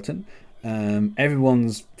 Timothy Dalton.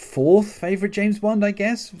 Everyone's fourth favorite James Bond, I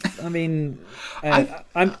guess. I mean,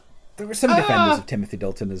 there were some defenders of Timothy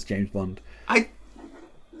Dalton as James Bond.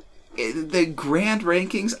 The grand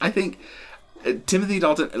rankings, I think Timothy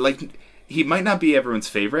Dalton, like, he might not be everyone's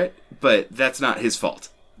favorite, but that's not his fault,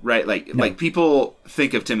 right? Like people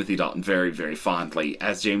think of Timothy Dalton very, very fondly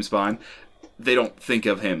as James Bond. They don't think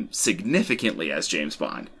of him significantly as James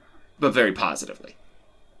Bond, but very positively.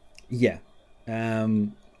 Yeah.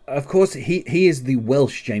 Of course, he is the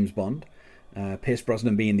Welsh James Bond. Pierce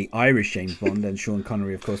Brosnan being the Irish James Bond, and Sean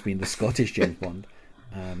Connery, of course, being the Scottish James Bond.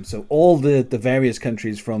 So all the various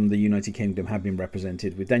countries from the United Kingdom have been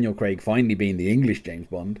represented, with Daniel Craig finally being the English James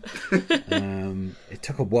Bond. It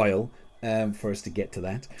took a while for us to get to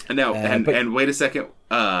that. No, and wait a second.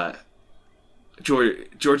 George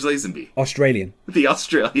Lazenby. Australian. The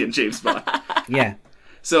Australian James Bond. Yeah.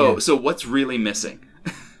 So what's really missing?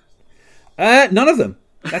 None of them.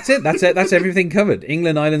 That's it. That's everything covered.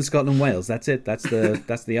 England, Ireland, Scotland, Wales. That's it. That's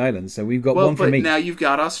the islands. So we've got one from each. Now you've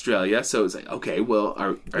got Australia. So it's like, okay, well,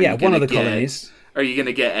 are you one of the colonies. Are you going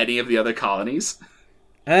to get any of the other colonies?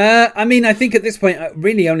 I mean, I think at this point,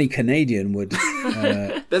 really only Canadian would.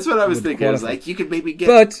 That's what I was thinking. I was like, you could maybe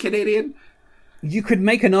get Canadian. You could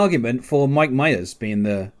make an argument for Mike Myers being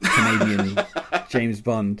the Canadian James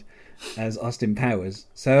Bond as Austin Powers.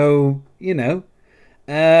 So,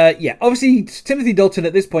 obviously Timothy Dalton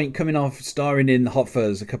at this point coming off starring in Hot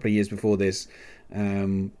Fuzz a couple of years before this,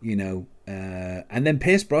 and then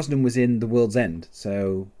Pierce Brosnan was in The World's End.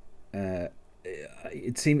 So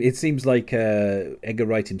it seems like Edgar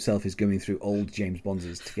Wright himself is going through old James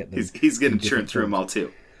Bonds to get them. He's going to churn through them all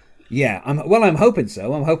too. Yeah, I'm hoping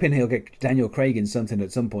so. I'm hoping he'll get Daniel Craig in something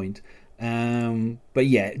at some point. But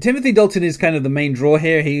yeah, Timothy Dalton is kind of the main draw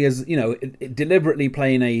here. He is, deliberately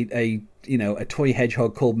playing a toy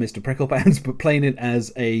hedgehog called Mr. Pricklepants, but playing it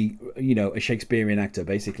as a Shakespearean actor,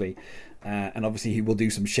 basically. And obviously he will do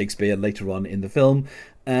some Shakespeare later on in the film.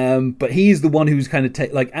 But he's the one who's kind of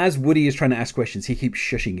as Woody is trying to ask questions, he keeps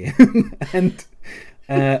shushing him, and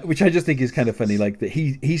which I just think is kind of funny. Like that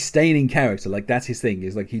he's staying in character. Like that's his thing.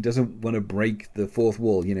 Is like he doesn't want to break the fourth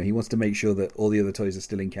wall. He wants to make sure that all the other toys are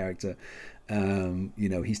still in character.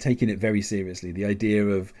 He's taking it very seriously. The idea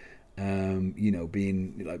of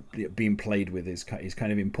being played with is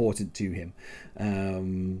kind of important to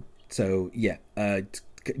him.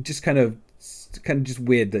 Just kind of just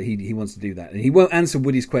weird that he wants to do that, and he won't answer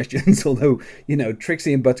Woody's questions. Although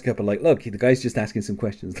Trixie and Buttercup are like, look, the guy's just asking some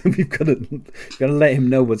questions. We've got to let him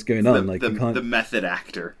know what's going on. The method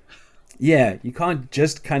actor. Yeah, you can't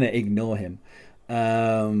just kind of ignore him.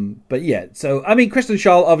 But yeah, so I mean, Kristen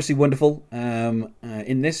Schaal obviously wonderful.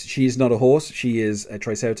 In this, she is not a horse; she is a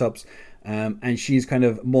Triceratops, and she's kind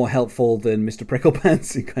of more helpful than Mr.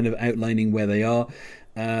 Pricklepants in kind of outlining where they are.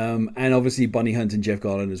 And obviously Bonnie Hunt and Jeff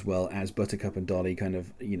Garlin as well as Buttercup and Dolly kind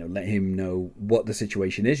of let him know what the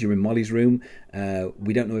situation is. You're in Molly's room.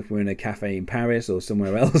 We don't know if we're in a cafe in Paris or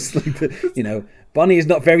somewhere else. Bonnie is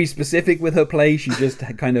not very specific with her play. She just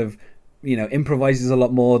kind of improvises a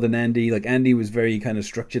lot more than Andy. Like Andy was very kind of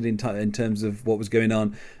structured in terms of what was going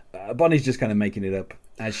on. Bonnie's just kind of making it up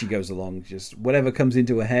as she goes along, just whatever comes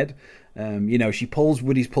into her head. She pulls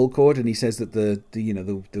Woody's pull cord, and he says that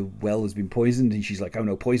the well has been poisoned, and she's like, "Oh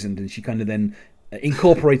no, poisoned!" And she kind of then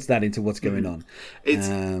incorporates that into what's going on.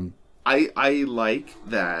 I like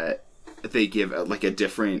that they give a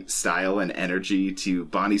different style and energy to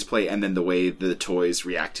Bonnie's play, and then the way the toys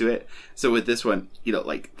react to it. So with this one,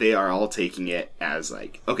 they are all taking it as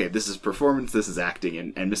like, okay, this is performance, this is acting,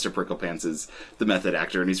 and Mr. Pricklepants is the method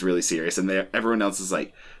actor, and he's really serious, and everyone else is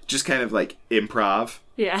like just kind of like improv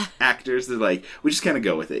actors. They're like, we just kind of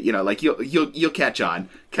go with it, you'll catch on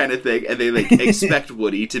kind of thing, and they expect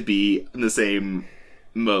Woody to be in the same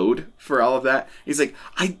mode for all of that. He's like,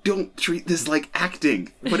 I don't treat this like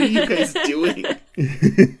acting. What are you guys doing?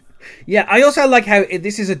 Yeah, I also like how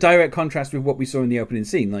this is a direct contrast with what we saw in the opening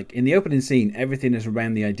scene. Like in the opening scene, everything is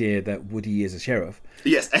around the idea that Woody is a sheriff.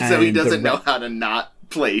 Yes, and so he doesn't know how to not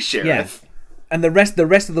play sheriff. Yeah. And the rest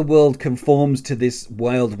of the world conforms to this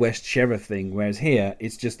Wild West sheriff thing, whereas here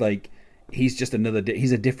it's just like he's just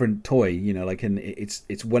he's a different toy, and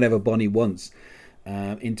it's whatever Bonnie wants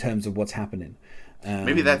in terms of what's happening.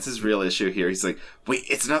 Maybe that's his real issue here. He's like, wait,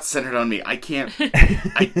 it's not centered on me. I can't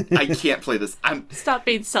I can't play this. Stop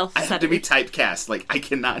being self-centered. I have to be typecast. Like, I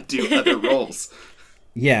cannot do other roles.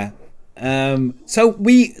 Yeah. So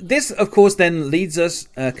this of course then leads us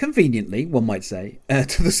conveniently, one might say,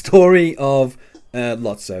 to the story of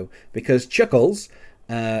Lotso, because Chuckles,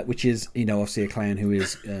 which is obviously a clown who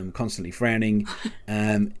is constantly frowning,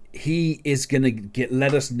 he is gonna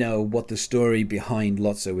let us know what the story behind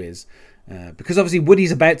Lotso is. Because obviously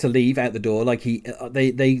Woody's about to leave out the door, like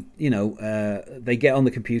they get on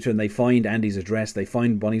the computer and they find Andy's address, they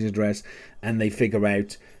find Bonnie's address, and they figure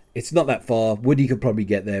out it's not that far. Woody could probably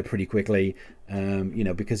get there pretty quickly,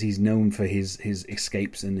 because he's known for his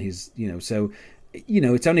escapes and his, so,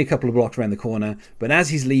 it's only a couple of blocks around the corner. But as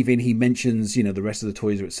he's leaving, he mentions, the rest of the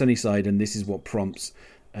toys are at Sunnyside, and this is what prompts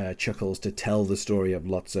Chuckles to tell the story of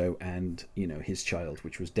Lotso and, his child,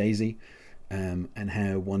 which was Daisy. And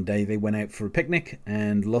how one day they went out for a picnic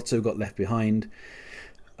and Lotso got left behind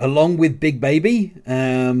along with Big Baby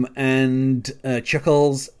and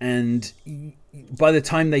Chuckles, and by the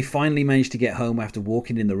time they finally managed to get home after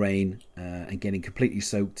walking in the rain and getting completely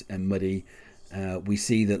soaked and muddy, we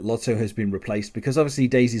see that Lotso has been replaced, because obviously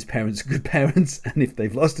Daisy's parents are good parents, and if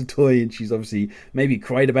they've lost a toy and she's obviously maybe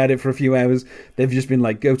cried about it for a few hours, they've just been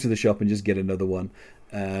like, go to the shop and just get another one.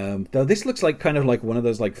 Though this looks like kind of like one of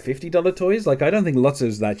those like $50 toys. Like, I don't think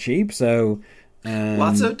Lotso's that cheap, so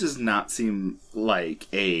Lotso does not seem like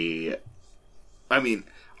so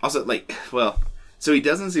he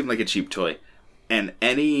doesn't seem like a cheap toy, and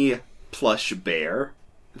any plush bear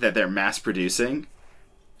that they're mass producing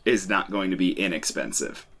is not going to be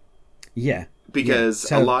inexpensive. Yeah,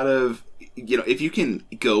 because a lot of, if you can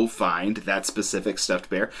go find that specific stuffed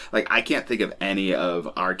bear, like I can't think of any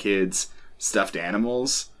of our kids' stuffed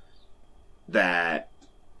animals that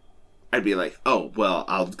I'd be like, oh, well,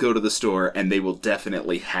 I'll go to the store and they will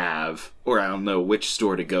definitely have, or I don't know which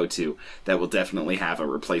store to go to that will definitely have a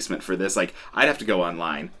replacement for this. Like, I'd have to go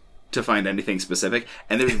online to find anything specific,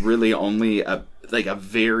 and there's really only a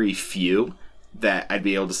very few that I'd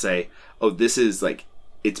be able to say, oh, this is like,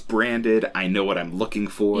 it's branded, I know what I'm looking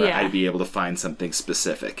for, Yeah. I'd be able to find something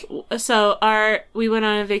specific. So we went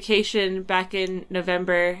on a vacation back in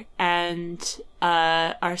November, and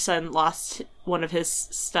our son lost one of his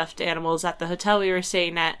stuffed animals at the hotel we were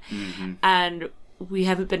staying at, and we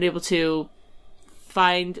haven't been able to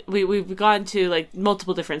find. We've gone to like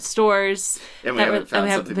multiple different stores, And we haven't found we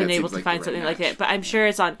haven't something been that able seems to like find the something right like match. it. But I'm sure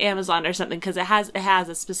it's on Amazon or something, because it has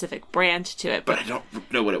a specific brand to it. But I don't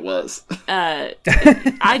know what it was. I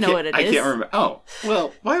know what it I is. can't remember. Oh,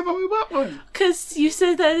 well, why haven't we bought one? Because you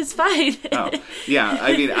said that it's fine. Oh, yeah.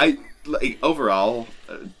 I mean, overall,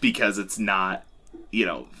 because it's not,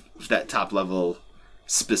 that top level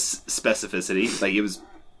specificity. Like, it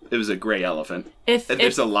was a gray elephant. And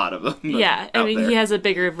there's a lot of them. Yeah, I mean, he has a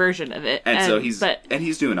bigger version of it, and so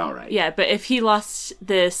he's doing all right. Yeah, but if he lost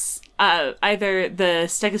this, either the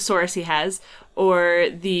Stegosaurus he has or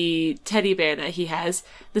the teddy bear that he has,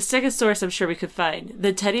 the Stegosaurus I'm sure we could find.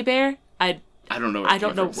 The teddy bear, I don't know. I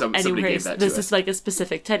don't know anywhere. This is like a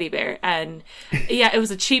specific teddy bear, and yeah, it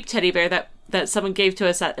was a cheap teddy bear that someone gave to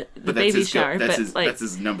us at the baby shower. That's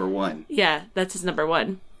his number one. Yeah, that's his number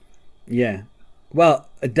one. Yeah. Well,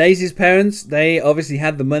 Daisy's parents, they obviously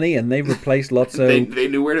had the money and they replaced Lotso they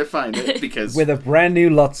knew where to find it because with a brand new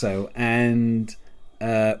Lotso, and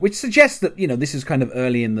which suggests that this is kind of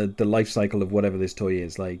early in the life cycle of whatever this toy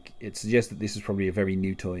is. Like, it suggests that this is probably a very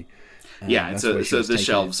new toy. Yeah, and so the taking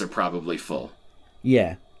shelves are probably full.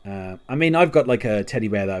 Yeah, I mean, I've got like a teddy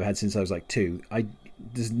bear that I've had since I was like 2.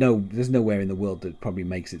 There's nowhere in the world that probably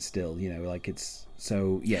makes it still. Like, it's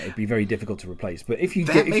so it'd be very difficult to replace. But if you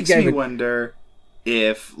makes me wonder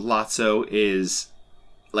if Lotso is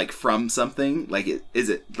like from something. Like, is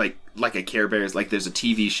it like a Care Bears? Like, there's a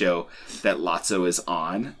TV show that Lotso is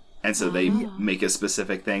on, and so they make a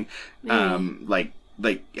specific thing. Like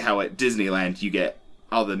how at Disneyland you get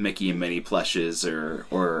all the Mickey and Minnie plushes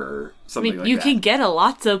or something like that. You can get a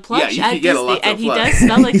Lotso plush you at can get a Disney, Lotso and he plush. does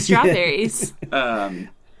smell like strawberries.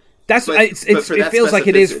 It feels like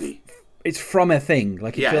it is. It's from a thing.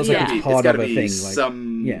 Like, it feels like gotta it's part of a thing.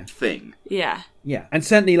 Like, thing. Yeah. Yeah, and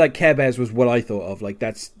certainly like Care Bears was what I thought of. Like,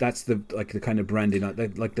 that's the kind of branding,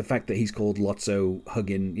 like the fact that he's called Lotso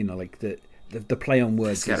hugging. Like the play on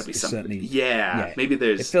words. It's got to be something. Certainly, Yeah, maybe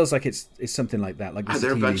there's. It feels like it's something like that. Like, Are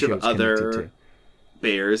there a bunch of other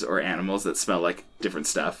bears or animals that smell like different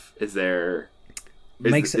stuff? Is there?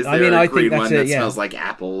 Is there a green think that's one it. that Yeah. smells like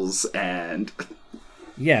apples and?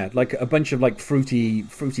 Yeah, like a bunch of like fruity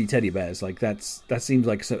teddy bears. Like, that seems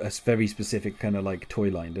like a very specific kind of like toy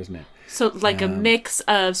line, doesn't it? So like a mix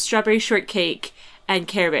of strawberry shortcake and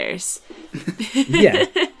Care Bears. Yeah.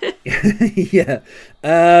 Yeah.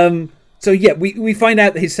 So yeah, we find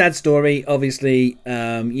out his sad story. Obviously,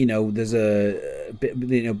 there's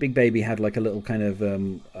Big Baby had like a little kind of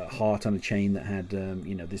a heart on a chain that had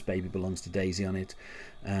this baby belongs to Daisy on it.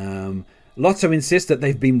 Lotso insists that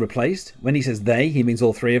they've been replaced. When he says they, he means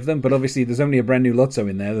all three of them. But obviously, there's only a brand new Lotso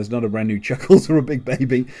in there. There's not a brand new Chuckles or a Big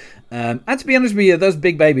Baby. And to be honest with you, those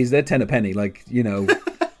Big Babies, they're 10 a penny. Like,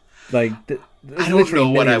 like. I don't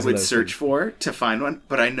know what I would search for to find one,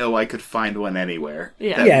 but I know I could find one anywhere.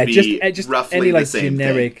 Yeah, just roughly any like the same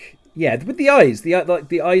generic. Thing. Yeah, with the eyes,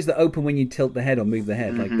 the eyes that open when you tilt the head or move the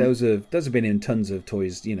head, like those have been in tons of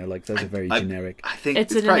toys. Like those are very generic. I think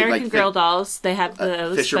it's an American Girl dolls. They have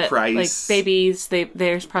those Fisher but Price, like babies.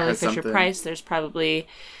 There's probably Fisher something. Price. There's probably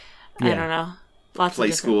I don't know, lots Play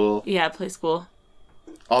of School. Yeah, Play School.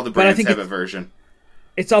 All the brands have a version.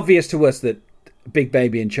 It's obvious to us that Big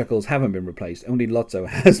Baby and Chuckles haven't been replaced. Only Lotso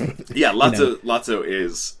has. Yeah,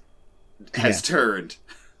 Lotso has turned.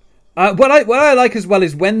 What I like as well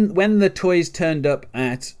is when the toys turned up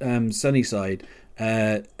at Sunnyside.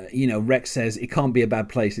 Rex says it can't be a bad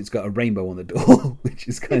place. It's got a rainbow on the door, which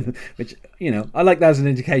I like that as an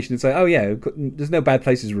indication. It's like, oh yeah, there's no bad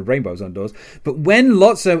places with rainbows on doors. But when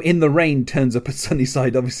Lotso in the rain turns up at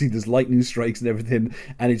Sunnyside, obviously there's lightning strikes and everything,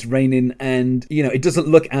 and it's raining, and it doesn't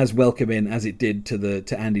look as welcoming as it did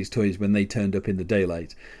to Andy's toys when they turned up in the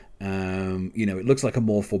daylight. It looks like a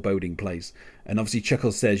more foreboding place. And obviously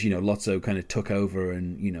Chuckles says, Lotso kind of took over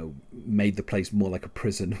and, made the place more like a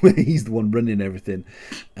prison where he's the one running everything.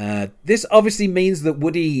 This obviously means that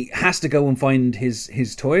Woody has to go and find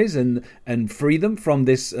his toys and free them from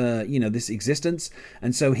this, this existence.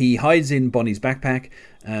 And so he hides in Bonnie's backpack.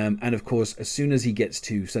 And of course, as soon as he gets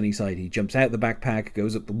to Sunnyside, he jumps out the backpack,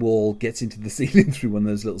 goes up the wall, gets into the ceiling through one of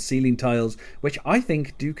those little ceiling tiles, which I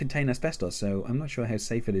think do contain asbestos. So I'm not sure how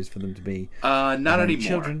safe it is for them to be not anymore.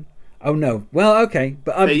 Children. Oh no. Well, okay,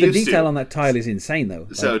 but the detail on that tile is insane, though.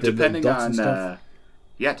 So like depending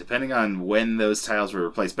on when those tiles were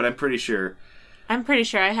replaced, but I'm pretty sure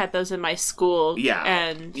I had those in my school. Yeah,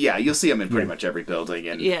 and you'll see them in pretty much every building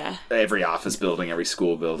and every office building, every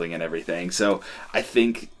school building, and everything. So I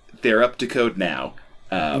think they're up to code now.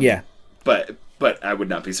 But I would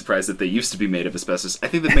not be surprised if they used to be made of asbestos. I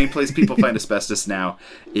think the main place people find asbestos now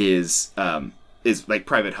is like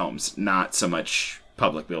private homes, not so much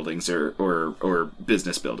public buildings or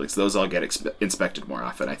business buildings. Those all get inspected more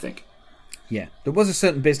often, I think. Yeah, there was a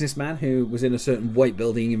certain businessman who was in a certain white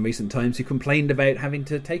building in recent times who complained about having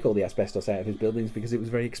to take all the asbestos out of his buildings because it was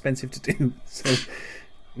very expensive to do. So,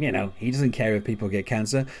 he doesn't care if people get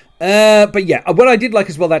cancer. But yeah, what I did like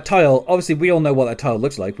as well, that tile, obviously we all know what that tile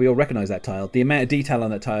looks like. We all recognise that tile. The amount of detail on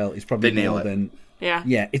that tile is probably more than...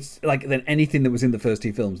 Yeah, it's like than anything that was in the first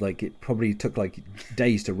two films. Like it probably took like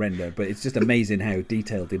days to render, but it's just amazing how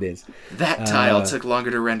detailed it is. That tile took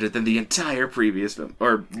longer to render than the entire previous film,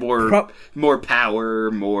 or more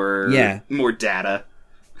power, more data.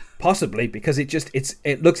 Possibly because we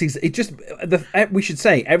should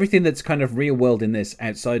say everything that's kind of real world in this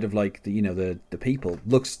outside of like the people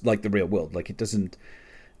looks like the real world. Like it doesn't.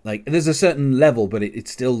 Like there's a certain level, but it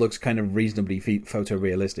still looks kind of reasonably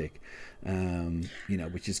photorealistic,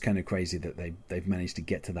 which is kind of crazy that they've managed to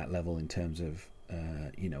get to that level in terms of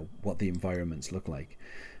what the environments look like.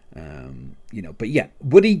 But yeah,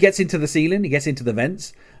 Woody gets into the ceiling, he gets into the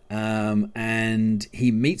vents, and he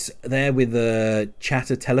meets there with a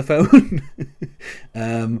chatter telephone.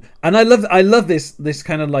 And I love this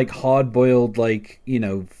kind of like hard boiled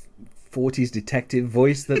 40s detective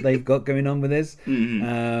voice that they've got going on with this,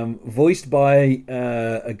 voiced by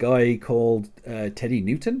a guy called Teddy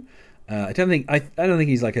Newton. I don't think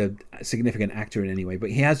he's like a significant actor in any way, but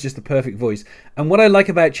he has just the perfect voice. And what I like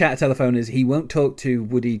about Chat Telephone is he won't talk to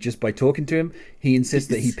Woody just by talking to him. He insists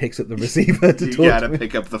that he picks up the receiver to talk to him. You gotta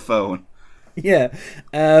pick up the phone. Yeah,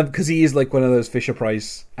 because he is like one of those Fisher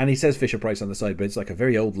Price, and he says Fisher Price on the side, but it's like a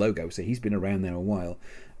very old logo, so he's been around there a while.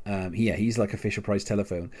 He's like a Fisher Price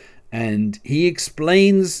telephone, and he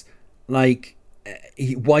explains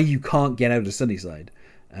why you can't get out of Sunnyside.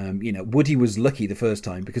 Woody was lucky the first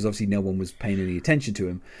time because obviously no one was paying any attention to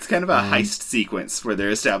him. It's kind of a heist sequence where they're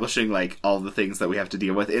establishing like all the things that we have to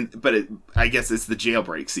deal with, but I guess it's the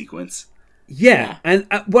jailbreak sequence. Yeah, and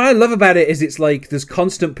what I love about it is it's like there's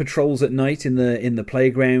constant patrols at night in the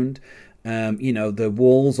playground. The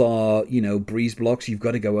walls are, breeze blocks. You've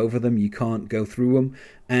got to go over them. You can't go through them.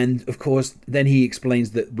 And of course, then he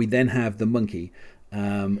explains that we then have the monkey,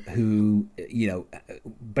 who,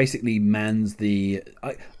 basically mans the...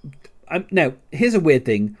 now, here's a weird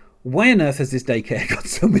thing. Why on earth has this daycare got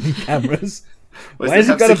so many cameras? Why has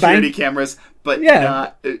it got security cameras, but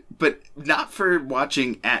not for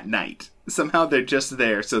watching at night. Somehow they're just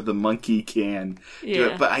there so the monkey can do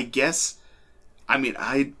it. But I guess, I mean,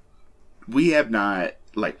 we have not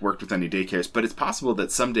like worked with any daycares, but it's possible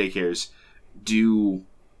that some daycares do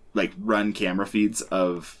like run camera feeds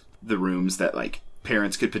of the rooms that like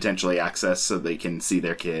parents could potentially access so they can see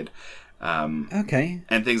their kid. Okay.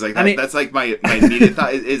 And things like that. I mean, that's like my immediate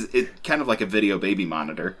thought. Is it kind of like a video baby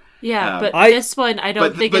monitor? Yeah, but this one I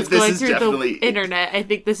don't think it's going through the internet. I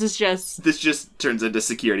think this is just... This just turns into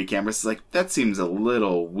security cameras. It's like, that seems a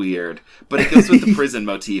little weird. But it goes with the prison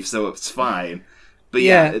motif, so it's fine. But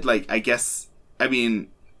yeah, I guess... I mean,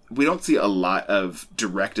 we don't see a lot of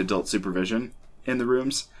direct adult supervision in the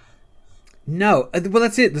rooms. No, well,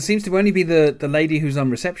 that's it. There seems to only be the lady who's on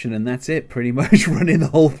reception, and that's it, pretty much, running the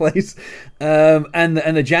whole place, and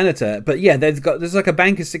the janitor. But yeah, there's like a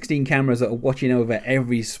bank of 16 cameras that are watching over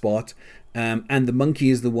every spot, and the monkey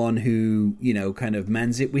is the one who, you know, kind of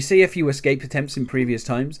mans it. We see a few escape attempts in previous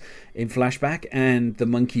times in flashback, and the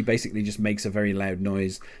monkey basically just makes a very loud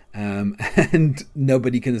noise, and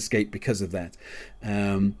nobody can escape because of that.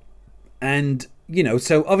 And you know,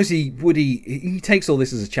 so obviously Woody, he takes all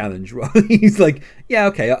this as a challenge, right? He's like, yeah,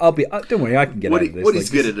 okay, don't worry, I can get out of this. Woody's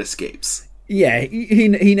good at escapes. Yeah,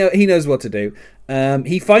 he knows what to do.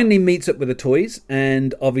 He finally meets up with the toys,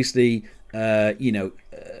 and obviously, what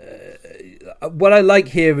I like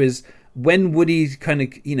here is when Woody kind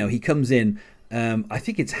of, you know, he comes in. I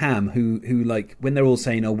think it's Ham who like when they're all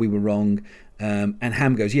saying, "Oh, we were wrong," and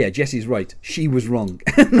Ham goes, "Yeah, Jesse's right. She was wrong."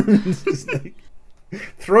 It's just like,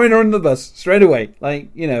 throwing her under the bus straight away, like,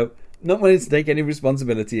 you know, not wanting to take any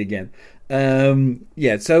responsibility again.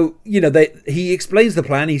 So you know, he explains the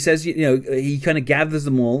plan. He says, you know, he kind of gathers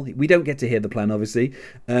them all. We don't get to hear the plan, obviously.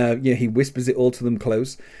 He whispers it all to them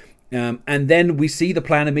close, and then we see the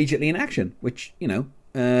plan immediately in action. Which, you know,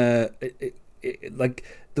 like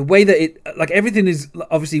the way that it, like everything is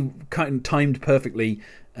obviously kind of timed perfectly.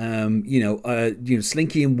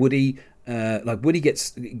 Slinky and Woody. Like Woody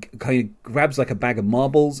kind of grabs like a bag of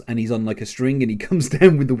marbles, and he's on like a string, and he comes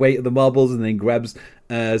down with the weight of the marbles, and then grabs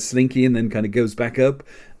Slinky, and then kind of goes back up.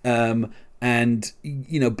 And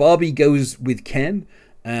you know, Barbie goes with Ken.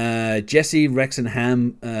 Jesse, Rex, and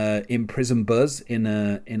Ham imprison Buzz in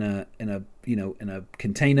a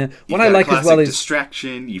container. What I like as well is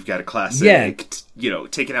distraction. You've got a classic,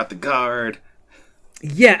 taking out the guard.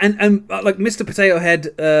 Yeah, and like Mr. Potato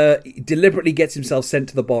Head deliberately gets himself sent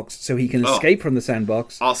to the box so he can escape from the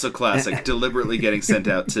sandbox. Also classic, deliberately getting sent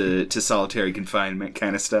out to solitary confinement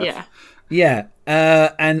kind of stuff. Yeah. Yeah,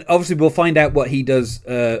 and obviously we'll find out what he does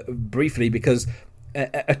briefly, because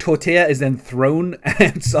a tortilla is then thrown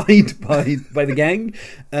outside by the gang,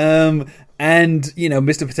 and you know,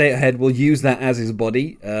 Mr. Potato Head will use that as his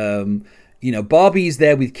body. Barbie's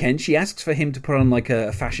there with Ken. She asks for him to put on like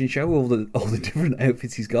a fashion show, all the different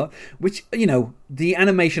outfits he's got, which, you know, the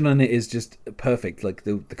animation on it is just perfect. Like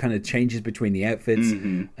the kind of changes between the outfits,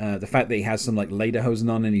 the fact that he has some like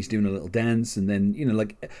lederhosen on and he's doing a little dance, and then, you know,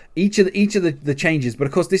 like each of the changes. But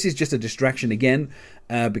of course, this is just a distraction again,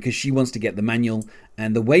 because she wants to get the manual,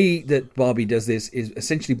 and the way that Barbie does this is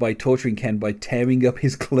essentially by torturing Ken by tearing up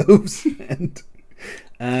his clothes and.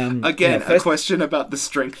 A question about the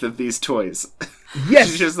strength of these toys. Yes.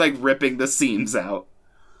 She's just like ripping the seams out.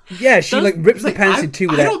 Yeah, she rips the pants in two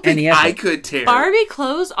without any effort. I could tear. Barbie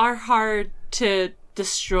clothes are hard to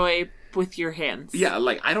destroy with your hands. Yeah,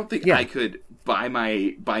 like I don't think I could by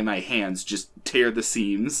my hands just tear the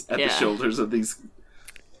seams at the shoulders of these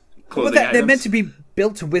clothing items. They're meant to be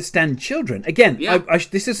built to withstand children. Again,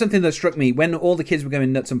 this is something that struck me when all the kids were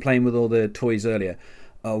going nuts and playing with all the toys earlier.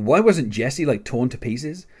 Why wasn't Jessie like torn to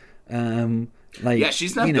pieces?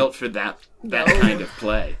 She's not built for that kind of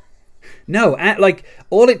play. No, like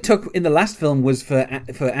all it took in the last film was for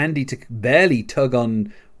Andy to barely tug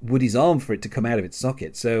on Woody's arm for it to come out of its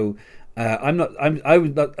socket. So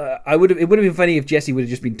it would have been funny if Jessie would have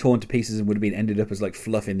just been torn to pieces and would have been ended up as like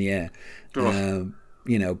fluff in the air.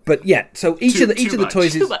 But yeah. So each of the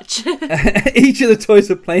toys is each of the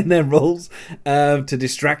toys are playing their roles to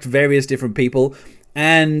distract various different people.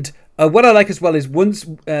 And what I like as well is once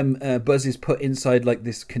Buzz is put inside like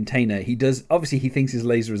this container, he thinks his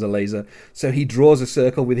laser is a laser, so he draws a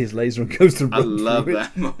circle with his laser and goes to run. I love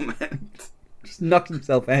that moment. Just knocks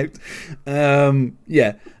himself out. And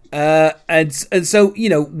so, you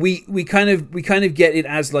know, we kind of get it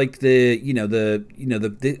as like the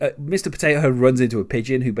Mr. Potato Head runs into a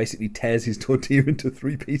pigeon who basically tears his tortilla into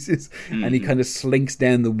 3 pieces, and he kind of slinks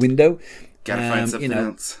down the window. Gotta find something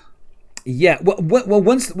else. Yeah, well,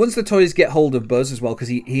 once the toys get hold of Buzz as well, because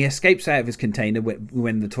he escapes out of his container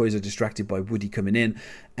when the toys are distracted by Woody coming in,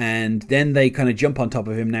 and then they kind of jump on top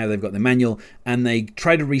of him. Now they've got the manual, and they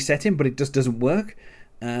try to reset him, but it just doesn't work.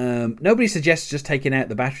 Nobody suggests just taking out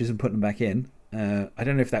the batteries and putting them back in. I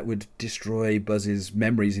don't know if that would destroy Buzz's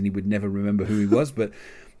memories and he would never remember who he was, but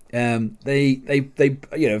they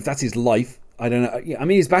if that's his life. I don't know. I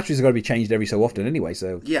mean, his batteries have got to be changed every so often anyway.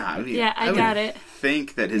 So yeah, I mean, I got it.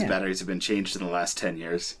 Think that his batteries have been changed in the last 10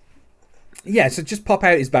 years. Yeah, so just pop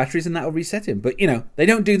out his batteries and that'll reset him. But they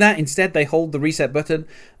don't do that. Instead, they hold the reset button,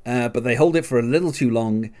 but they hold it for a little too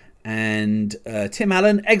long. And Tim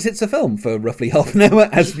Allen exits the film for roughly half an hour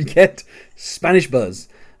as we get Spanish Buzz,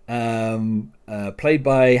 played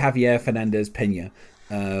by Javier Fernandez Pena.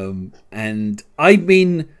 And I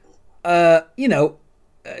mean,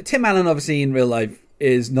 Tim Allen, obviously, in real life,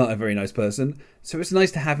 is not a very nice person. So it's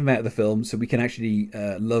nice to have him out of the film so we can actually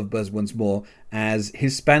love Buzz once more, as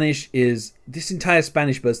his Spanish is... This entire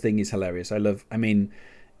Spanish Buzz thing is hilarious.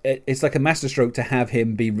 It's like a masterstroke to have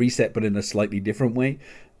him be reset, but in a slightly different way.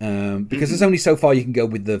 Because there's only so far you can go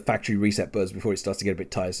with the factory reset Buzz before it starts to get a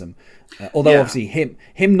bit tiresome. Although, obviously,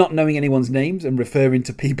 him not knowing anyone's names and referring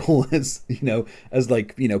to people as,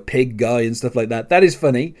 pig guy and stuff like that is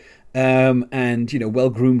funny. And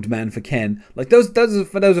well-groomed man for Ken, like those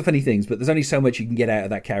are funny things, but there's only so much you can get out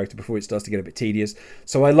of that character before it starts to get a bit tedious.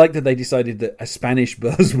 So I like that they decided that a Spanish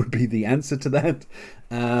Buzz would be the answer to that,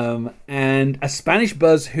 and a Spanish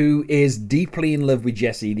Buzz who is deeply in love with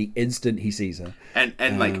Jessie the instant he sees her, and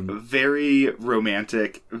very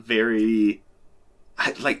romantic, very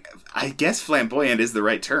I guess flamboyant is the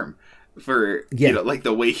right term for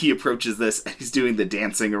the way he approaches this. He's doing the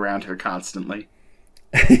dancing around her constantly.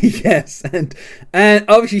 Yes, and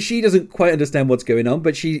obviously she doesn't quite understand what's going on,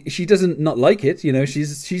 but she doesn't not like it.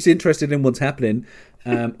 She's interested in what's happening.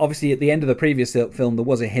 Obviously, at the end of the previous film, there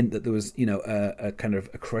was a hint that there was a kind of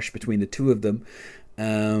a crush between the two of them,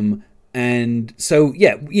 and so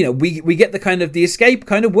we get the kind of the escape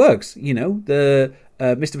kind of works. The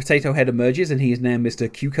Mr. Potato Head emerges, and he is now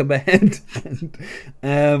Mr. Cucumber Head.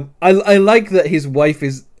 And, I like that his wife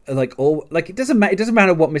is it doesn't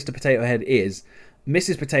matter what Mr. Potato Head is.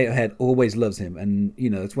 Mrs. Potato Head always loves him, and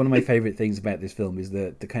it's one of my favorite things about this film is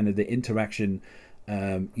the kind of the interaction,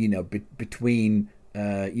 between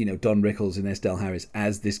Don Rickles and Estelle Harris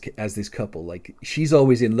as this couple. Like, she's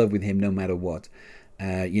always in love with him no matter what.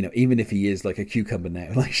 Even if he is like a cucumber now,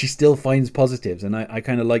 like she still finds positives, and I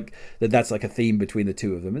kind of like that. That's like a theme between the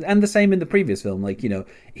two of them, and the same in the previous film. Like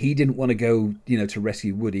he didn't want to go to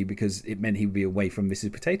rescue Woody because it meant he would be away from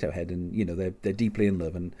Mrs. Potato Head, and they're deeply in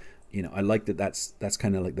love, and I like that. That's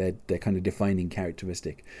kind of like their kind of defining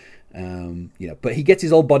characteristic. But he gets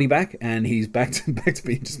his old body back, and he's back to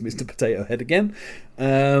being just Mr. Potato Head again.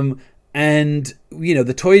 And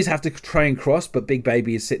the toys have to try and cross, but Big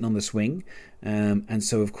Baby is sitting on the swing. And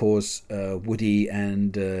so, of course, Woody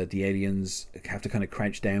and the aliens have to kind of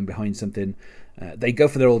crouch down behind something. They go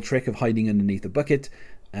for their old trick of hiding underneath the bucket,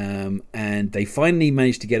 and they finally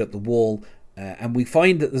manage to get up the wall. And we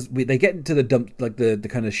find that they get into the dump, like the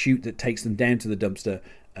kind of chute that takes them down to the dumpster.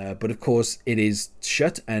 But of course, it is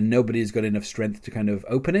shut, and nobody's got enough strength to kind of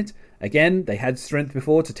open it. Again, they had strength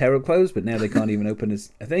before to tear it closed, but now they can't even open a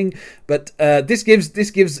thing. But this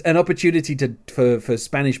gives an opportunity for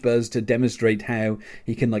Spanish Buzz to demonstrate how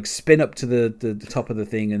he can like spin up to the top of the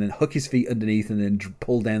thing and then hook his feet underneath and then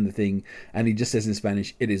pull down the thing. And he just says in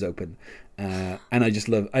Spanish, "It is open." And I just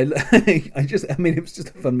love. I mean, it was just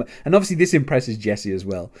a fun. And obviously, this impresses Jessie as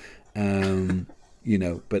well.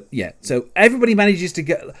 But yeah, so everybody manages to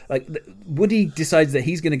go. Like, Woody decides that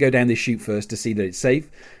he's going to go down this chute first to see that it's safe.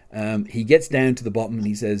 He gets down to the bottom and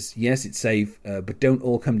he says, "Yes, it's safe, but don't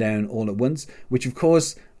all come down all at once." Which, of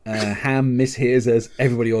course, Ham mishears as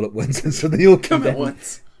everybody all at once, and so they all come down at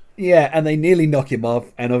once. Yeah, and they nearly knock him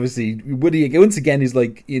off. And obviously, Woody once again is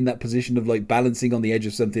like in that position of like balancing on the edge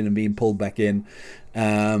of something and being pulled back in.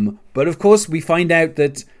 But of course, we find out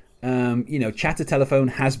that Chatter Telephone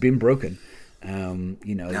has been broken. He's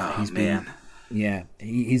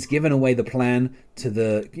given away the plan to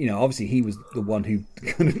the, obviously he was the one who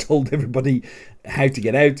kind of told everybody how to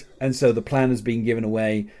get out, and so the plan has been given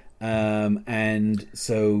away, and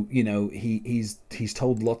so he's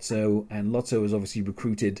told Lotso, and Lotso has obviously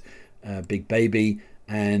recruited Big Baby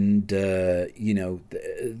and all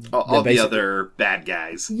the other bad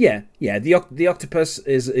guys. The octopus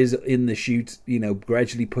is in the chute,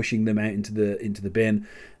 gradually pushing them out into the bin.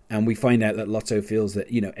 And we find out that Lotso feels that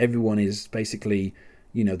everyone is basically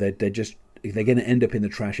they're going to end up in the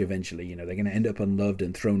trash eventually. They're going to end up unloved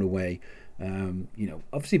and thrown away.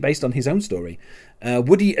 Obviously based on his own story.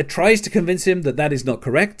 Woody tries to convince him that is not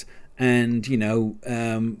correct, and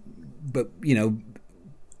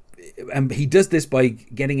and he does this by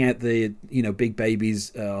getting out the Big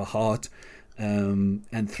Baby's heart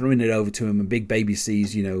and throwing it over to him, and Big Baby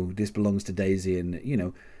sees this belongs to Daisy,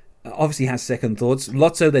 and obviously has second thoughts.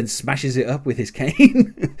 Lotso then smashes it up with his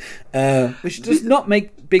cane, which does not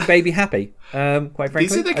make Big Baby happy. Quite frankly,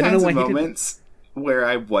 these are the I don't know kinds why of he did. moments where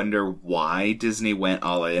I wonder why Disney went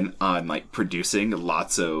all in on like producing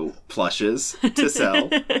Lotso plushes to sell.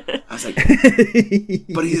 I was like,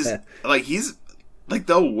 but he's like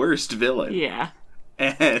the worst villain. Yeah.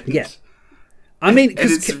 And Yeah. I mean,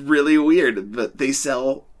 and it's really weird that they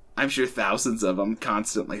sell, I'm sure, thousands of them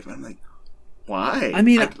constantly. But I'm like, why? I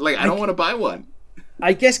mean, I don't want to buy one.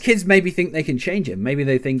 I guess kids maybe think they can change him. Maybe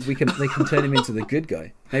they think they can turn him into the good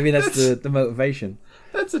guy. Maybe that's the motivation.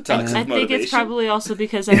 That's a toxic I motivation. think it's probably also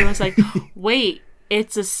because everyone's like, wait,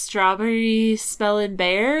 it's a strawberry smelling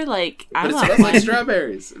bear? Like, I But it want smells one. like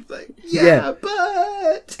strawberries. It's like, Yeah.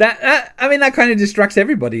 but That kind of distracts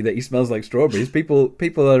everybody that he smells like strawberries. People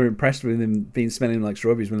are impressed with him being smelling like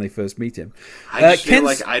strawberries when they first meet him. I just feel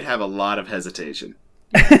Ken's- like I'd have a lot of hesitation.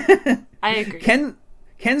 I agree.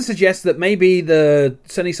 Ken suggests that maybe the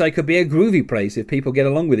Sunnyside could be a groovy place if people get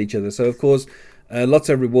along with each other. So, of course,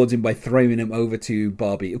 Lotso rewards him by throwing him over to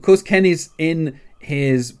Barbie. Of course, Ken is in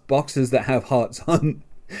his boxers that have hearts on,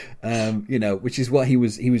 which is what he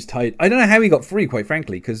was tied. I don't know how he got free, quite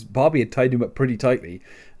frankly, because Barbie had tied him up pretty tightly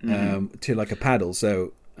to like a paddle.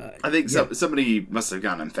 So I think somebody must have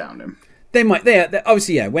gone and found him. they might. They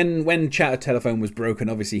obviously, yeah. When Chatter Telephone was broken,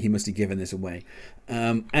 obviously he must have given this away.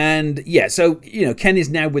 So Ken is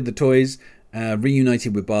now with the toys,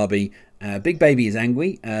 reunited with Barbie. Big Baby is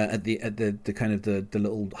angry at the kind of the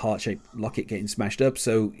little heart-shaped locket getting smashed up.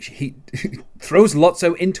 So he throws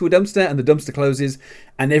Lotso into a dumpster, and the dumpster closes,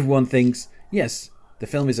 and everyone thinks, yes, the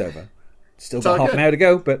film is over. Still got half an hour to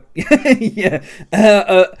go, but yeah.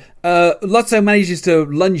 Lotso manages to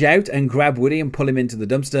lunge out and grab Woody and pull him into the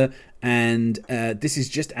dumpster. And this is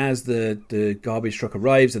just as the garbage truck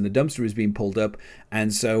arrives and the dumpster is being pulled up.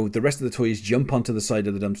 And so the rest of the toys jump onto the side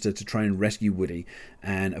of the dumpster to try and rescue Woody.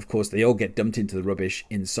 And of course, they all get dumped into the rubbish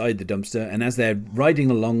inside the dumpster. And as they're riding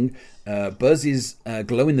along, Buzz's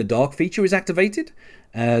glow-in-the-dark feature is activated,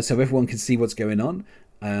 so everyone can see what's going on.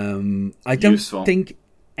 I don't think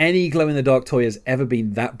any glow-in-the-dark toy has ever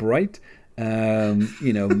been that bright.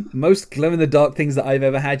 Most glow-in-the-dark things that I've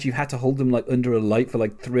ever had, you had to hold them like under a light for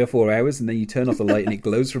like 3 or 4 hours, and then you turn off the light and it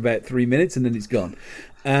glows for about 3 minutes, and then it's gone.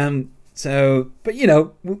 But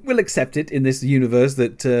we'll accept it in this universe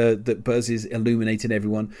that Buzz is illuminating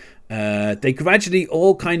everyone. They gradually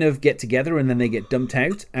all kind of get together, and then they get dumped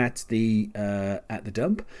out at the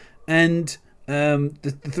dump, and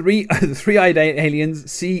the three-eyed aliens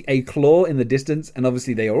see a claw in the distance, and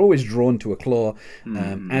obviously they are always drawn to a claw,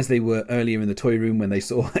 as they were earlier in the toy room when they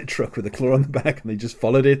saw a truck with a claw on the back and they just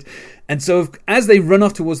followed it. And so as they run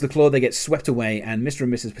off towards the claw, they get swept away, and Mr.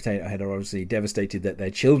 and Mrs. Potato Head are obviously devastated that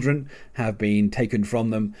their children have been taken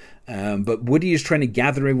from them. But Woody is trying to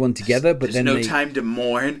gather everyone together, but There's then no time to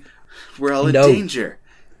mourn. We're all in danger.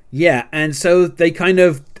 Yeah, and so they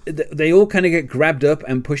all kind of get grabbed up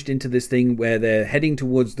and pushed into this thing where they're heading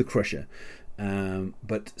towards the Crusher.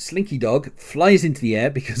 But Slinky Dog flies into the air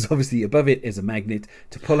because obviously above it is a magnet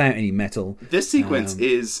to pull out any metal. This sequence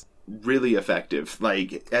is really effective.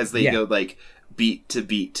 Like as they go like beat to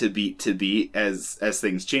beat to beat to beat as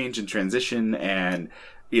things change and transition, and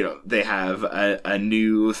they have a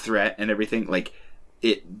new threat and everything. Like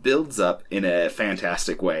it builds up in a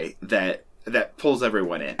fantastic way that pulls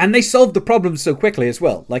everyone in. And they solve the problem so quickly as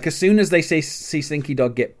well. Like, as soon as they see Slinky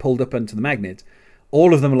Dog get pulled up onto the magnet,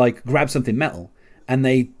 all of them, like, grab something metal. And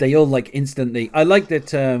they all, like, instantly... I like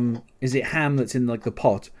that, is it Ham that's in, like, the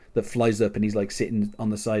pot that flies up and he's, like, sitting on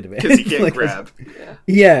the side of it? Because he can't like, grab.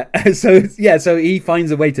 Yeah. So he finds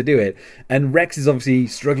a way to do it. And Rex is obviously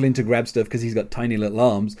struggling to grab stuff because he's got tiny little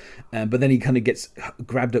arms. But then he kind of gets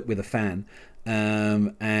grabbed up with a fan.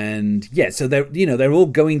 So they're all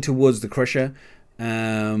going towards the Crusher,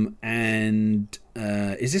 and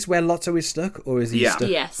is this where Lotso is stuck, or is he stuck?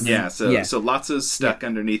 Yes. So Lotso's stuck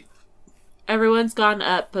underneath. Everyone's gone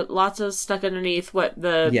up, but Lotso's stuck underneath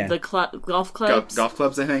golf clubs. Golf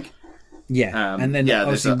clubs, I think. Yeah, and then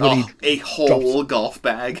there's Woody a whole golf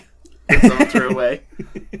bag that someone threw away.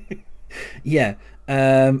 Yeah.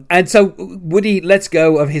 And so Woody lets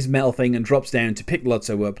go of his metal thing and drops down to pick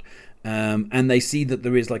Lotso up. And they see that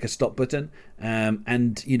there is like a stop button,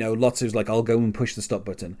 and Lotso's like, I'll go and push the stop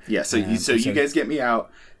button. Yeah, so you guys get me out.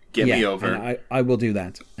 Get me over. And I will do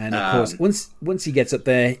that. And of course, once he gets up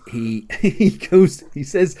there, he he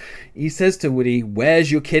says to Woody,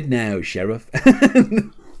 "Where's your kid now, Sheriff?"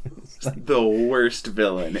 The worst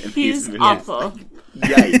villain. In He's these awful.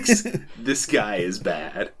 Yikes! This guy is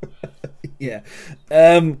bad. Yeah.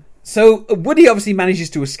 So Woody obviously manages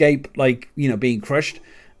to escape, like, being crushed.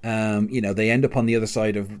 They end up on the other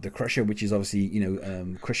side of the crusher, which is obviously,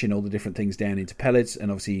 crushing all the different things down into pellets and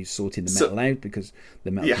obviously sorting the metal out because the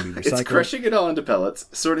metal can be recycled. It's crushing it all into pellets,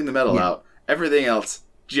 sorting the metal out, everything else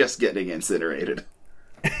just getting incinerated.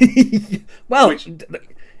 Well,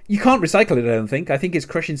 you can't recycle it, I don't think. I think it's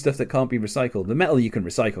crushing stuff that can't be recycled. The metal you can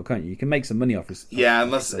recycle, can't you? You can make some money off it. Yeah,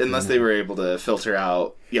 unless they were able to filter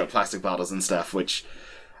out, plastic bottles and stuff, which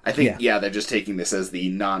I think, they're just taking this as the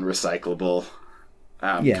non-recyclable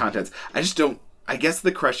contents. I just don't. I guess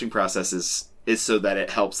the crushing process is so that it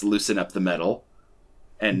helps loosen up the metal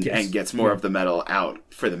and gets more of the metal out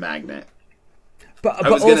for the magnet. But I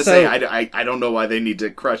was going to say I don't know why they need to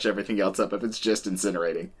crush everything else up if it's just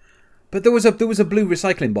incinerating. But there was a blue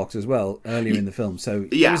recycling box as well earlier in the film. So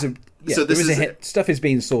stuff is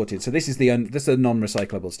being sorted. So this is the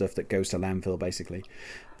non-recyclable stuff that goes to landfill, basically.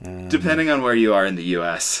 Depending on where you are in the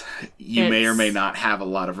U.S., you may or may not have a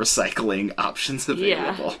lot of recycling options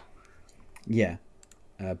available. Yeah.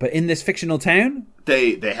 But in this fictional town,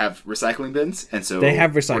 they have recycling bins, and so they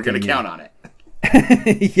have recycling. We're going to count on it.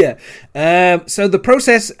 Yeah. So the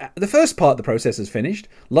first part of the process is finished.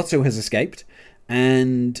 Lotso has escaped.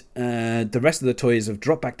 And the rest of the toys have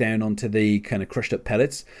dropped back down onto the kind of crushed up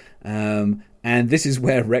pellets. And this is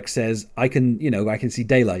where Rex says, I can see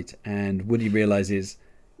daylight. And Woody realizes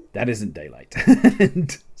that isn't daylight.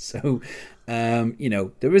 And so,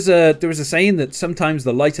 there is a saying that sometimes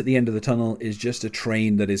the light at the end of the tunnel is just a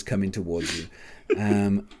train that is coming towards you.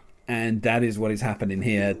 And that is what is happening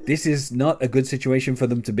here. This is not a good situation for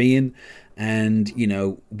them to be in. And,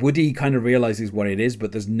 Woody kind of realizes what it is,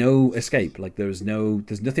 but there's no escape. Like, there's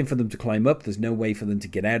nothing for them to climb up. There's no way for them to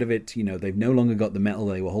get out of it. They've no longer got the metal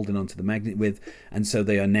they were holding onto the magnet with. And so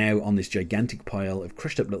they are now on this gigantic pile of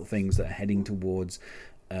crushed up little things that are heading towards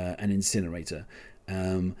an incinerator.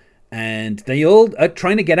 And they all are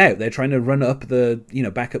trying to get out. They're trying to run up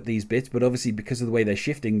back up these bits, but obviously because of the way they're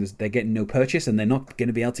shifting, they're getting no purchase, and they're not going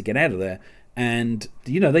to be able to get out of there. And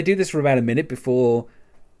they do this for about a minute before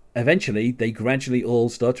eventually they gradually all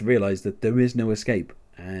start to realize that there is no escape.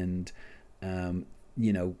 And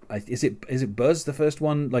is it Buzz, the first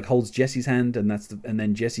one, like holds Jesse's hand, and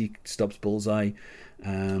then Jesse stops Bullseye.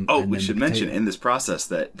 We should mention in this process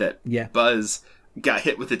that Buzz got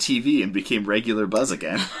hit with a TV and became regular Buzz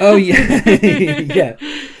again. Oh yeah,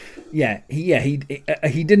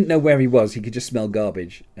 he didn't know where he was. He could just smell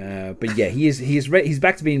garbage. But yeah, he's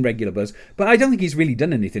back to being regular Buzz. But I don't think he's really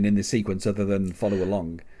done anything in this sequence other than follow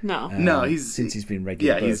along. No, since he's been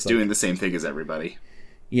regular. Yeah, Buzz, he's doing the same thing as everybody.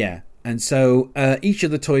 Yeah, and so each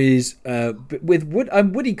of the toys, with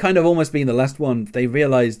Woody kind of almost being the last one, they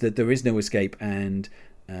realize that there is no escape, and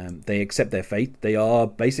they accept their fate. They are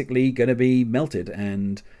basically going to be melted,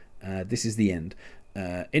 and this is the end.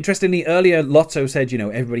 Interestingly, earlier Lotso said,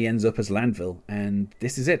 everybody ends up as landfill, and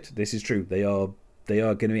this is it. This is true. They are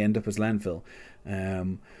going to end up as landfill.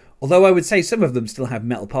 Although I would say some of them still have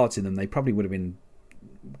metal parts in them. They probably would have been,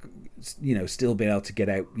 still been able to get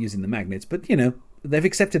out using the magnets. But they've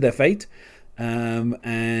accepted their fate,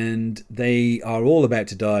 and they are all about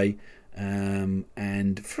to die.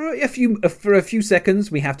 And for a few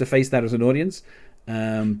seconds, we have to face that as an audience.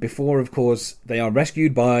 Before, of course, they are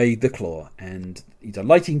rescued by the Claw, and the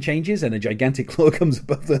lighting changes, and a gigantic claw comes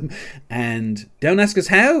above them. And don't ask us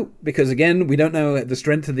how, because again, we don't know the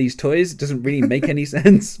strength of these toys. It doesn't really make any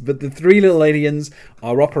sense. But the three little aliens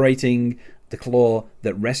are operating the claw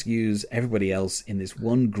that rescues everybody else in this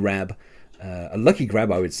one grab. A lucky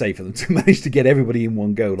grab, I would say, for them to manage to get everybody in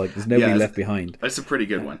one go. Like, there's nobody left behind. That's a pretty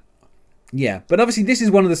good one. Yeah, but obviously this is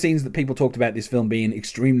one of the scenes that people talked about this film being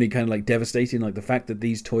extremely kind of like devastating, like the fact that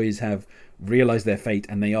these toys have realized their fate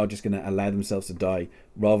and they are just going to allow themselves to die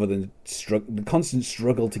rather than the constant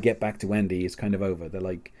struggle to get back to Andy is kind of over. They're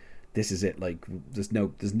like, this is it. Like, there's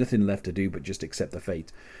nothing left to do but just accept the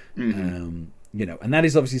fate. Mm-hmm. And that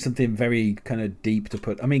is obviously something very kind of deep to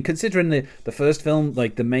put. I mean, considering the first film,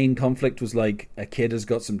 like the main conflict was like a kid has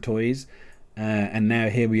got some toys. And now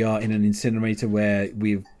here we are in an incinerator where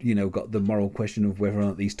we've, got the moral question of whether or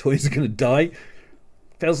not these toys are going to die.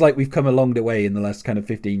 Feels like we've come a long way in the last kind of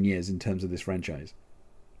 15 years in terms of this franchise.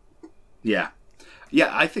 Yeah.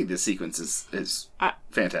 Yeah, I think this sequence is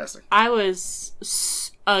fantastic. I was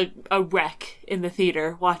a wreck in the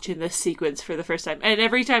theater watching this sequence for the first time. And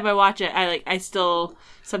every time I watch it, I still,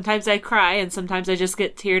 sometimes I cry and sometimes I just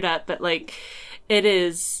get teared up, but like it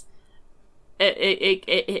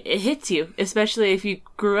hits you, especially if you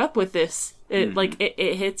grew up with this.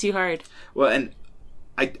 It hits you hard. Well, and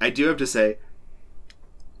I do have to say,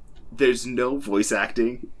 there's no voice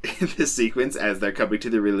acting in this sequence as they're coming to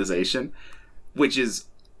the realization, which is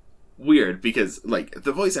weird because like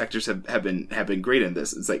the voice actors have been great in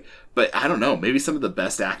this. It's like, but I don't know, maybe some of the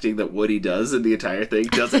best acting that Woody does in the entire thing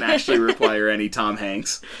doesn't actually require any Tom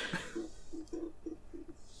Hanks.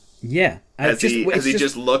 Yeah, as he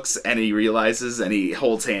just looks and he realizes and he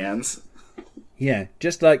holds hands. Yeah,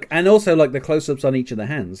 just like, and also like the close-ups on each of the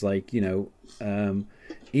hands, like, you know,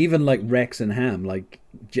 even like Rex and Ham, like,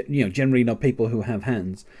 you know, generally not people who have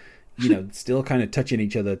hands, you know, still kind of touching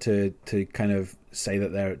each other to kind of say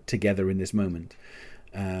that they're together in this moment.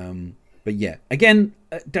 But yeah, again,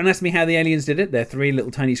 don't ask me how the aliens did it. They're 3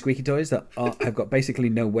 little tiny squeaky toys that have got basically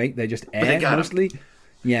no weight. They're just air mostly.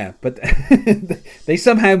 Yeah, but they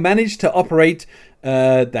somehow managed to operate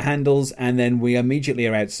the handles, and then we immediately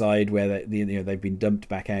are outside where they've been dumped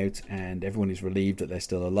back out, and everyone is relieved that they're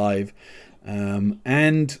still alive.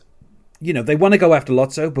 And you know, they want to go after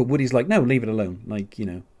Lotso, but Woody's like, no, leave it alone. Like, you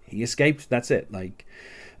know, he escaped. That's it. Like,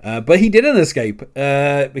 but he didn't escape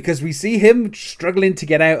because we see him struggling to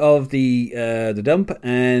get out of the dump,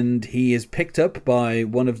 and he is picked up by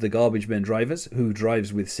one of the garbage men drivers who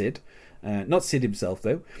drives with Sid. Not Sid himself,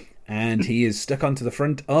 though. And he is stuck onto the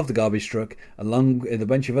front of the garbage truck along with a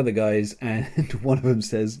bunch of other guys. And one of them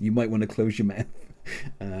says, you might want to close your mouth.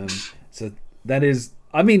 So that is,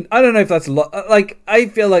 I mean, I don't know if that's a lot. Like, I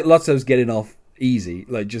feel like Lotso's getting off easy,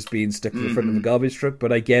 like just being stuck in the front of the garbage truck.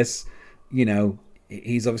 But I guess, you know,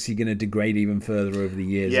 he's obviously going to degrade even further over the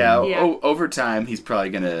years. Yeah, over time, he's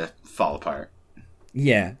probably going to fall apart.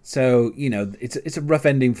 Yeah, so, you know, it's a rough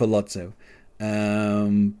ending for Lotso.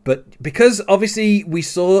 But because obviously we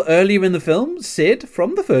saw earlier in the film, Sid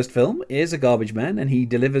from the first film is a garbage man, and he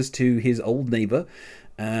delivers to his old neighbor.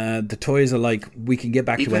 The toys are like, we can get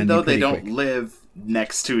back to Andy even though they don't live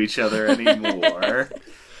next to each other anymore.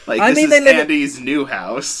 Like, this is Andy's new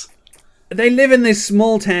house. They live in this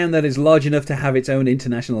small town that is large enough to have its own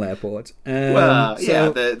international airport.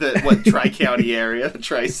 The Tri-County area, the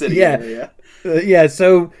Tri-City area. Yeah,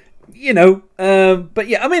 so, you know, but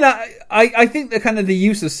yeah, I mean, I think the kind of the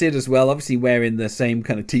use of Sid as well, obviously wearing the same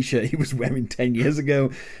kind of t-shirt he was wearing 10 years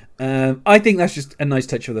ago. I think that's just a nice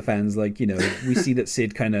touch for the fans. Like, you know, we see that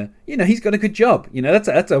Sid kind of, you know, he's got a good job. You know,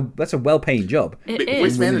 that's a well-paying job.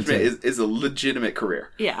 Voice management is a legitimate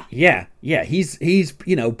career. Yeah. Yeah. He's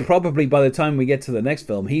you know, probably by the time we get to the next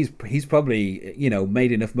film, he's probably, you know,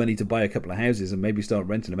 made enough money to buy a couple of houses and maybe start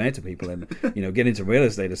renting them out to people and, you know, get into real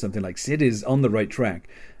estate or something. Like, Sid is on the right track.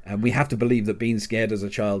 And we have to believe that being scared as a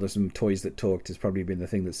child of some toys that talked has probably been the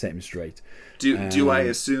thing that set him straight. Do I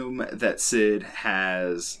assume that Sid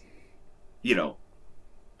has, you know,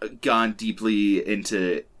 gone deeply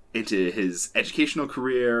into his educational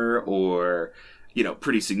career or, you know,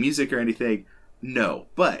 producing music or anything? No,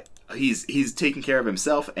 but he's taking care of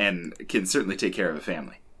himself and can certainly take care of a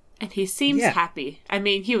family. And he seems happy. I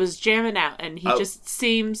mean, he was jamming out, and he just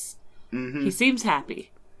seems he seems happy.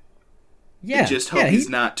 Yeah, I just hope he's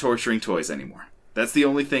not torturing toys anymore. That's the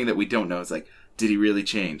only thing that we don't know. It's like, did he really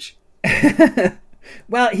change?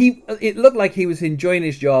 Well, it looked like he was enjoying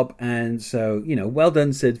his job, and so, you know, well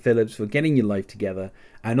done, Sid Phillips, for getting your life together,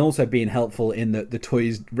 and also being helpful in that the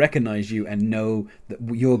toys recognize you and know that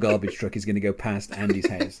your garbage truck is going to go past Andy's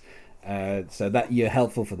house. So that you're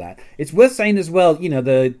helpful for that. It's worth saying as well, you know,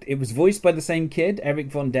 it was voiced by the same kid, Eric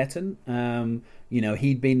Von Detten. You know,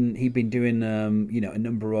 he'd been doing you know, a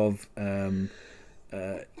number of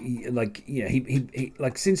he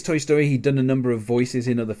like since Toy Story, he'd done a number of voices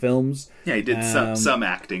in other films. Yeah, he did some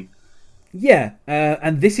acting. Yeah,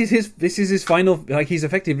 and this is his final. Like, he's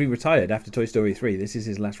effectively retired after Toy Story 3. This is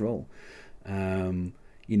his last role.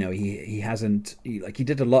 You know, he hasn't he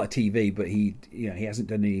did a lot of TV, but he hasn't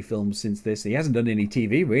done any films since this. He hasn't done any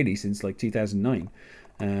TV really since like 2009.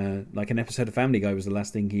 Like an episode of Family Guy was the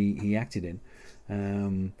last thing he acted in.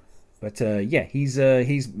 Yeah,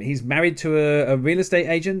 he's married to a real estate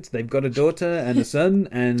agent. They've got a daughter and a son,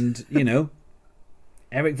 and, you know,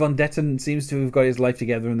 Eric Von Detten seems to have got his life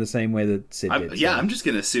together in the same way that Sid did. Yeah, so I'm just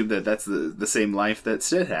going to assume that that's the same life that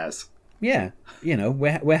Sid has. Yeah, you know,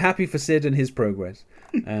 we're happy for Sid and his progress.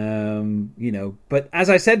 You know, but as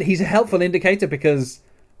I said, he's a helpful indicator because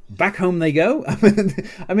back home they go.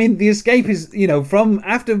 I mean, the escape is, you know, from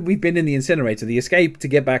after we've been in the incinerator, the escape to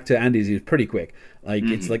get back to Andy's is pretty quick. Like,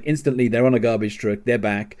 it's like instantly they're on a garbage truck, they're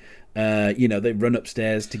back. They run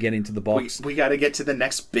upstairs to get into the box. We got to get to the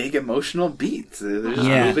next big emotional beat. They're just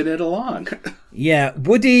moving it along. Yeah,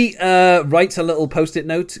 Woody writes a little post-it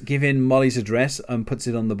note giving Molly's address and puts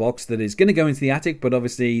it on the box that is going to go into the attic, but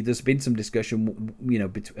obviously there's been some discussion,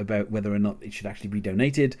 about whether or not it should actually be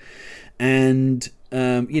donated. And,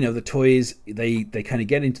 the toys, they kind of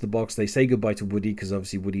get into the box. They say goodbye to Woody because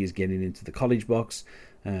obviously Woody is getting into the college box.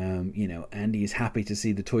 Andy is happy to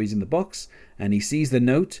see the toys in the box, and he sees the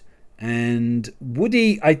note. And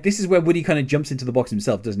Woody, this is where Woody kind of jumps into the box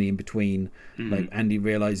himself, doesn't he? In between, like Andy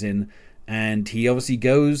realizing, and he obviously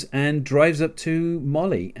goes and drives up to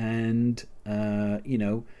Molly, and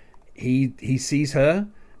he sees her,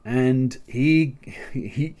 and he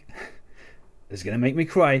it's gonna make me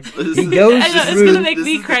cry. He goes it's gonna make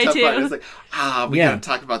me cry too. It's like, we gotta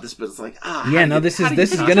talk about this, but it's like, this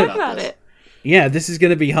is gonna talk about it. Yeah, this is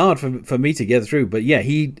going to be hard for me to get through. But yeah,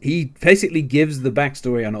 he basically gives the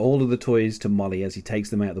backstory on all of the toys to Molly as he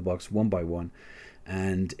takes them out of the box one by one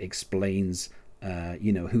and explains,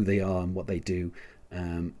 who they are and what they do.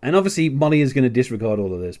 And obviously Molly is going to disregard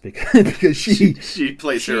all of this because she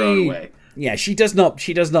plays her own way. Yeah, she does not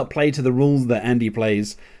play to the rules that Andy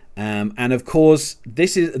plays. And of course,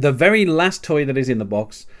 this is the very last toy that is in the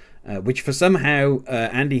box. Which for somehow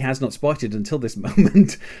Andy has not spotted until this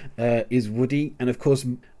moment, is Woody, and of course,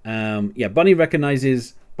 Bonnie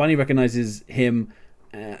recognizes him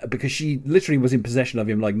because she literally was in possession of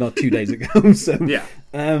him like not 2 days ago. So yeah,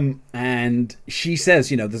 and she says,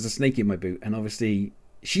 there's a snake in my boot, and obviously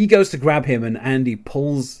she goes to grab him, and Andy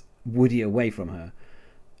pulls Woody away from her,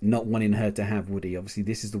 not wanting her to have Woody. Obviously,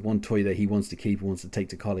 this is the one toy that he wants to keep, wants to take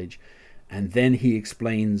to college, and then he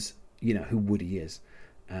explains, who Woody is.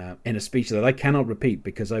 In a speech that I cannot repeat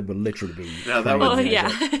because I will literally be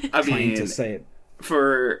trying to say it.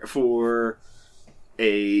 For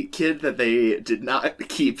a kid that they did not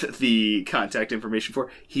keep the contact information for,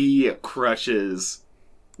 he crushes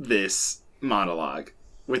this monologue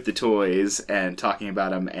with the toys and talking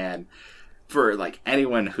about them. And for like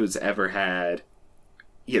anyone who's ever had,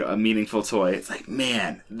 a meaningful toy, it's like,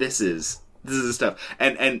 man, this is the stuff.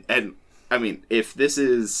 And I mean, if this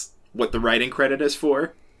is what the writing credit is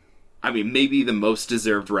for, I mean, maybe the most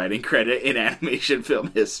deserved writing credit in animation film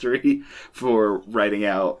history for writing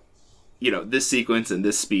out, this sequence and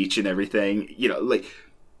this speech and everything.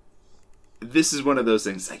 This is one of those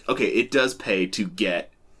things like, okay, it does pay to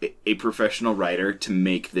get a professional writer to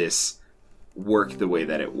make this work the way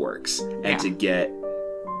that it works, and to get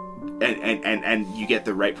and you get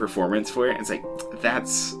the right performance for it. And it's like,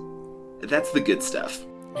 that's the good stuff.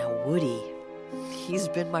 Now, Woody, he's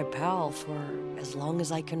been my pal for as long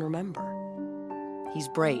as I can remember. He's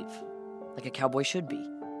brave, like a cowboy should be,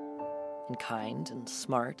 and kind and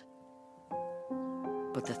smart.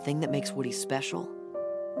 But the thing that makes Woody special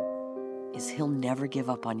is he'll never give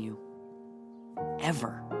up on you.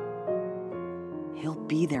 Ever. He'll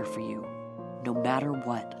be there for you, no matter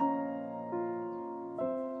what.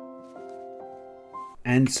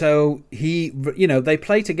 And so they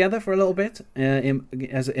play together for a little bit in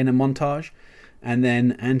a montage. And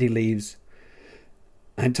then Andy leaves,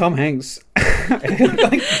 and Tom Hanks. This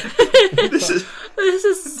is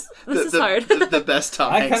hard. The best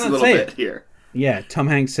Tom Hanks little bit here. Yeah, Tom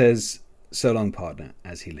Hanks says, "So long, partner,"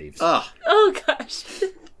 as he leaves. Oh gosh.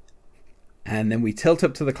 And then we tilt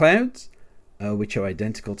up to the clouds, which are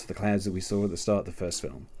identical to the clouds that we saw at the start of the first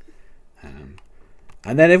film.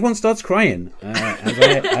 And then everyone starts crying,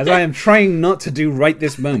 as I am trying not to do right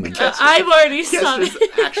this moment. I've already sung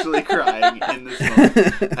it. Actually crying in this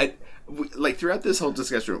moment. Throughout this whole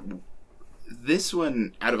discussion, this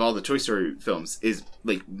one, out of all the Toy Story films, is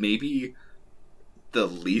like maybe the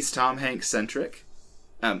least Tom Hanks centric.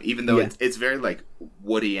 Even though it's very like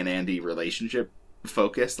Woody and Andy relationship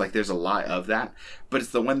focused. Like there's a lot of that, but it's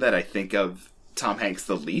the one that I think of Tom Hanks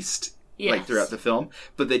the least. Yes. Like throughout the film.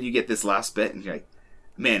 But then you get this last bit, and you're like,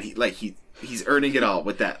 man, he's earning it all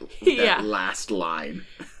with that last line.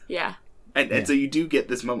 Yeah. And so you do get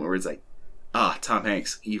this moment where it's like, Tom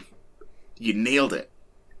Hanks, you nailed it.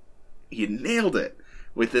 You nailed it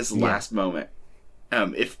with this last moment.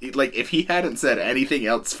 If he hadn't said anything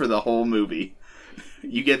else for the whole movie,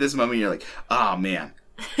 you get this moment, and you're like, oh man,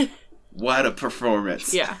 what a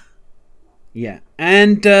performance. Yeah. Yeah.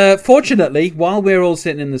 And fortunately, while we're all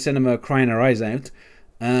sitting in the cinema crying our eyes out,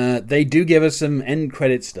 they do give us some end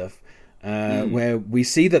credit stuff. Where we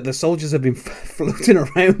see that the soldiers have been floating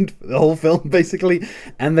around for the whole film, basically,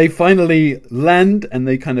 and they finally land, and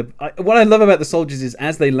they kind of... what I love about the soldiers is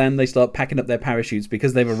as they land, they start packing up their parachutes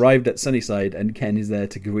because they've arrived at Sunnyside, and Ken is there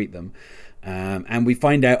to greet them. And we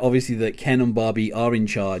find out, obviously, that Ken and Barbie are in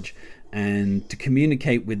charge, and to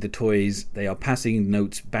communicate with the toys, they are passing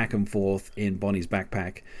notes back and forth in Bonnie's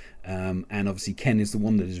backpack. And obviously Ken is the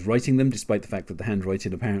one that is writing them, despite the fact that the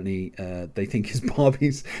handwriting apparently they think is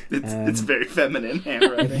Barbie's. It's very feminine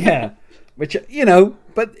handwriting. Yeah, which,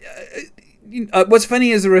 but what's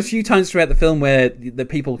funny is there are a few times throughout the film where the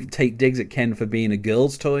people take digs at Ken for being a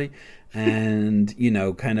girl's toy, and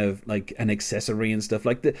kind of like an accessory and stuff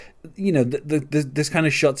like this kind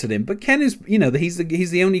of shots at him. But Ken is, he's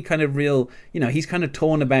the only kind of real, he's kind of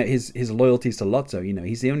torn about his loyalties to Lotso.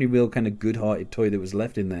 He's the only real kind of good-hearted toy that was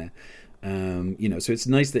left in there. So it's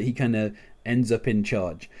nice that he kind of ends up in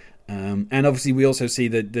charge. And obviously we also see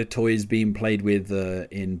the toys being played with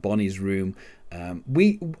in Bonnie's room.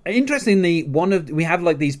 Interestingly, we have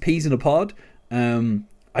like these peas in a pod.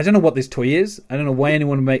 I don't know what this toy is. I don't know why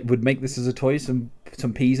anyone would make this as a toy. Some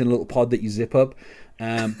peas in a little pod that you zip up.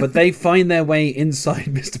 But they find their way inside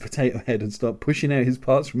Mr. Potato Head and start pushing out his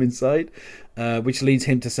parts from inside, which leads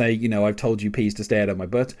him to say, I've told you peas to stay out of my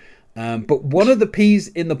butt. But one of the peas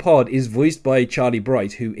in the pod is voiced by Charlie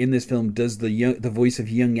Bright, who in this film does the voice of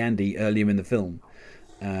young Andy earlier in the film.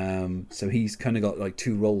 So he's kind of got like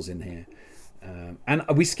two roles in here. And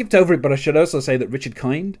we skipped over it, but I should also say that Richard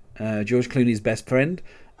Kind, George Clooney's best friend,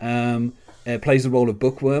 plays the role of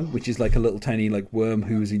Bookworm, which is like a little tiny like worm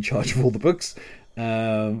who's in charge of all the books.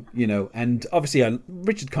 And obviously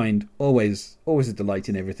Richard Kind, always a delight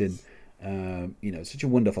in everything. Such a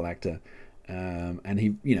wonderful actor. And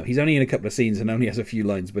he's only in a couple of scenes and only has a few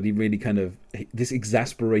lines, but he really kind of, this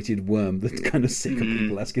exasperated worm that's kind of sick of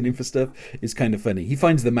people asking him for stuff is kind of funny. He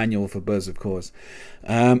finds the manual for Buzz, of course.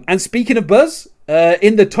 And speaking of Buzz,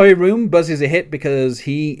 in the toy room, Buzz is a hit because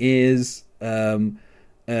he is,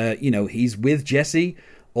 he's with Jessie,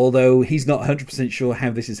 although he's not 100% sure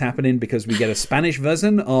how this is happening, because we get a Spanish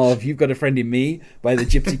version of You've Got a Friend in Me by the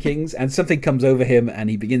Gypsy Kings, and something comes over him and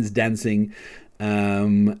he begins dancing.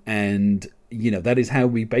 And that is how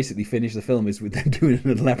we basically finish the film, is with them doing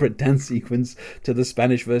an elaborate dance sequence to the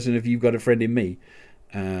Spanish version of You've Got a Friend in Me.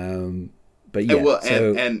 But yeah,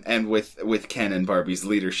 and with Ken and Barbie's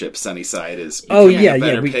leadership, Sunnyside is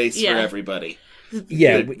better pace for everybody.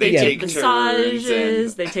 They take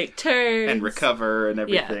massages, they take turns and recover and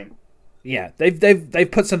everything. Yeah,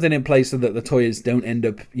 they've put something in place so that the toys don't end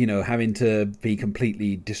up, having to be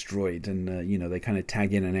completely destroyed, and they kind of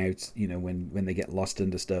tag in and out, when they get lost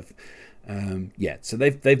under stuff. So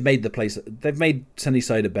they've made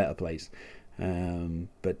Sunnyside a better place. And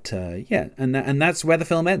that's where the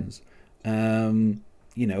film ends. Andy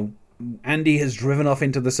has driven off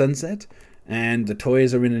into the sunset, and the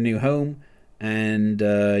toys are in a new home, and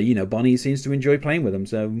Bonnie seems to enjoy playing with them.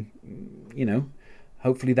 So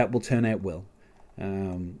hopefully that will turn out well.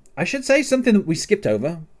 I should say something that we skipped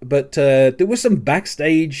over, but there was some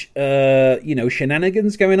backstage,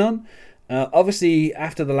 shenanigans going on. Obviously,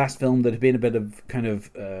 after the last film, there had been a bit of kind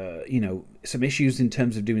of, some issues in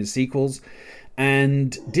terms of doing sequels.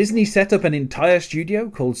 And Disney set up an entire studio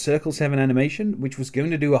called Circle 7 Animation, which was going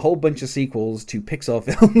to do a whole bunch of sequels to Pixar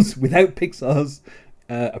films without Pixar's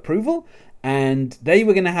approval. And they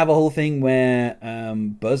were going to have a whole thing where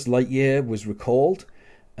Buzz Lightyear was recalled.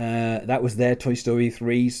 That was their Toy Story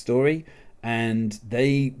 3 story. And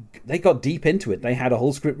they got deep into it. They had a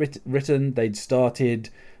whole script written. They'd started,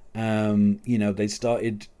 to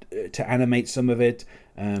animate some of it.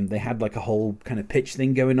 They had like a whole kind of pitch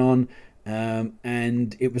thing going on.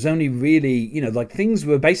 And it was only really, things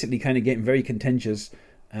were basically kind of getting very contentious,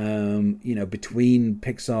 between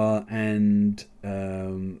Pixar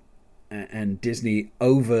and Disney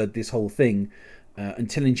over this whole thing,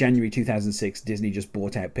 until in January 2006 Disney just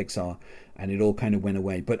bought out Pixar and it all kind of went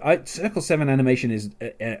away. But Circle 7 Animation is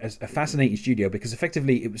a fascinating studio, because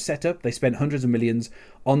effectively it was set up, they spent hundreds of millions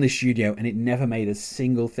on this studio, and it never made a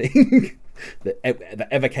single thing that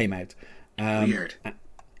ever came out. Weird.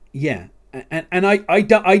 Yeah. And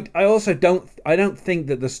I also don't think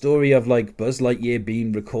that the story of like Buzz Lightyear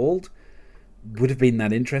being recalled would have been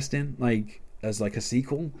that interesting, like as like a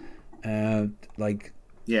sequel. I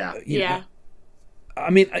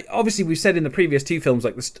mean, obviously we've said in the previous two films,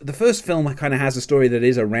 like the first film kind of has a story that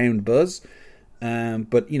is around Buzz,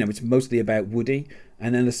 but it's mostly about Woody.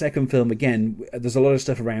 And then the second film, again, there's a lot of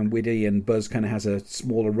stuff around Woody, and Buzz kind of has a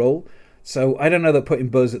smaller role. So I don't know that putting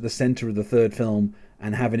Buzz at the center of the third film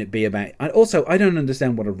and having it be about... And also, I don't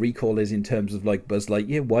understand what a recall is in terms of like Buzz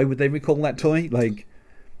Lightyear. Why would they recall that toy? Like,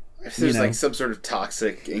 if there's like some sort of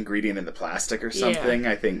toxic ingredient in the plastic or something,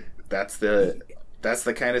 I think that's the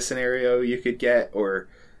kind of scenario you could get. Or,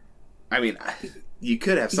 I mean, you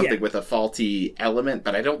could have something Yeah. with a faulty element,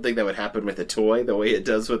 but I don't think that would happen with a toy the way it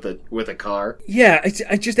does with a car. Yeah,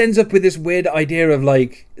 it just ends up with this weird idea of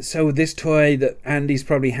like, so this toy that Andy's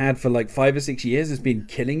probably had for like 5 or 6 years has been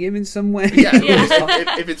killing him in some way. Yeah,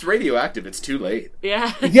 Yeah. if it's radioactive, it's too late.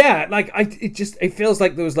 Yeah. Yeah, like it feels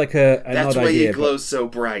like there was like an That's odd why idea. it glows so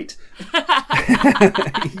bright.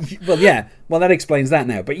 Well, yeah. Well, that explains that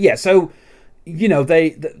now. But yeah, so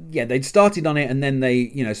they'd started on it, and then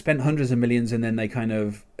they spent hundreds of millions, and then they kind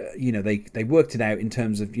of they worked it out in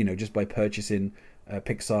terms of just by purchasing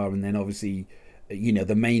Pixar, and then obviously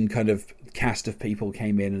the main kind of cast of people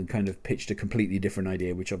came in and kind of pitched a completely different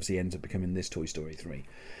idea, which obviously ends up becoming this Toy Story 3.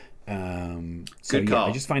 Good call.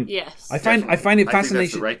 I just find Yes. I find it I think that's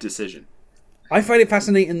fascinating. the right decision. I find it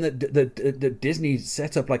fascinating that Disney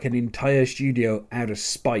set up like an entire studio out of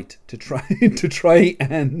spite to try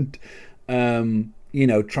and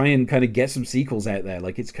try and kind of get some sequels out there.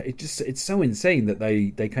 Like it's so insane that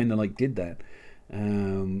they kind of like did that,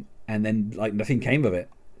 and then like nothing came of it.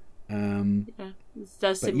 Yeah. It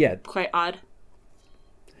does seem yeah. quite odd.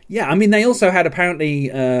 Yeah, I mean they also had apparently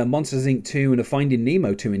Monsters Inc. 2 and a Finding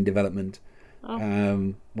Nemo 2 in development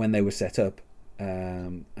when they were set up.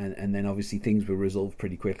 And then obviously things were resolved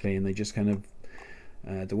pretty quickly, and they just kind of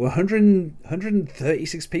there were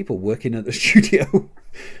 136 people working at the studio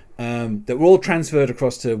that were all transferred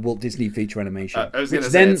across to Walt Disney Feature Animation. I was going to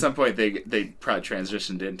say at some point they probably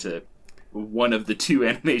transitioned into one of the 2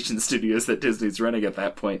 animation studios that Disney's running at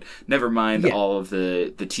that point. Never mind all of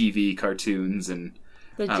the TV cartoons and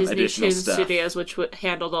The Disney additional Toon stuff. Studios, which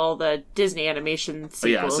handled all the Disney animation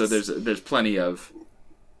sequels. Yeah, so there's plenty of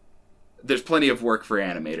work for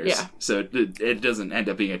animators. Yeah. So it doesn't end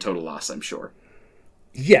up being a total loss, I'm sure.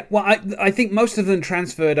 Yeah, well, I think most of them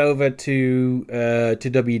transferred over to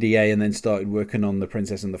WDA and then started working on The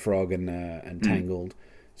Princess and the Frog and Tangled.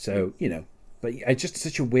 So but it's just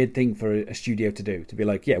such a weird thing for a studio to do, to be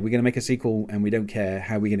like, yeah, we're going to make a sequel and we don't care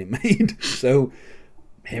how we get it made. So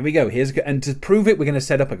here we go. And to prove it, we're going to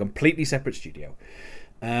set up a completely separate studio.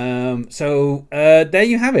 So there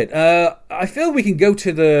you have it. I feel we can go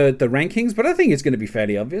to the rankings, but I think it's going to be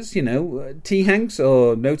fairly obvious. T Hanks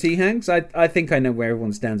or no T Hanks. I think I know where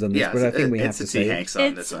everyone stands on this, but I think we have to say T Hanks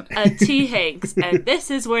on this It's one. a T Hanks, and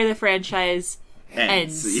this is where the franchise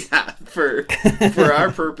ends. Yeah, for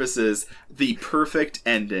our purposes, the perfect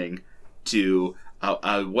ending to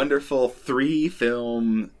a wonderful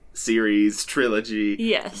 3-film series trilogy.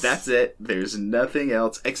 Yes. That's it. There's nothing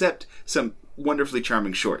else except some wonderfully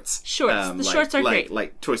charming shorts. Shorts. The shorts are great.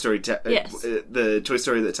 Like Toy Story. Yes. The Toy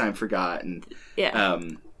Story That Time Forgot, and Yeah.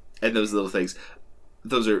 and those little things.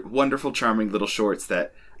 Those are wonderful, charming little shorts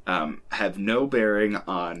that have no bearing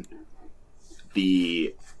on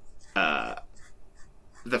the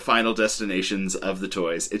final destinations of the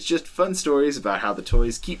toys. It's just fun stories about how the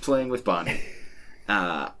toys keep playing with Bonnie,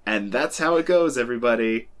 and that's how it goes.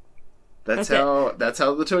 Everybody, that's how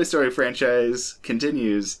the Toy Story franchise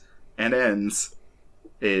continues and ends.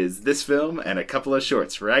 Is this film and a couple of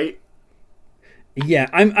shorts, right? Yeah,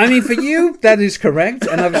 I mean, for you, that is correct.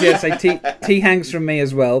 And obviously, I'd say T Hanks from me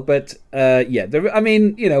as well. But yeah,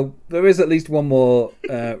 there is at least one more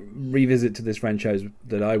revisit to this franchise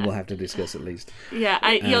that I will have to discuss at least.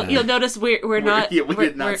 Yeah, you'll notice we're not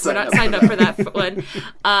did not sign up signed for up for that one.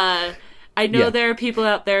 I know Yeah. there are people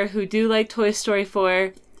out there who do like Toy Story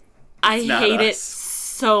 4. I not hate it us.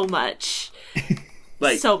 so much.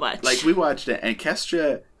 So much. Like, we watched it, and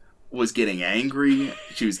Kestra was getting angry.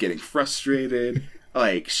 She was getting frustrated.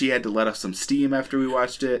 Like, she had to let off some steam after we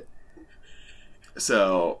watched it.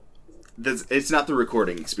 So, it's not the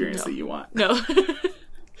recording experience that you want. No.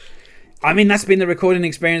 I mean, that's been the recording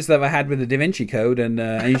experience that I've had with the Da Vinci Code and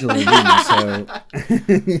Angel and the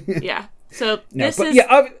Demon. So Yeah. So no, this but is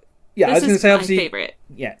I was going to say my obviously, favorite.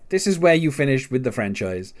 yeah, this is where you finish with the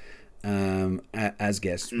franchise as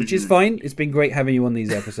guests, which is fine. It's been great having you on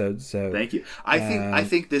these episodes. So Thank you. I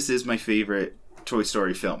think this is my favorite Toy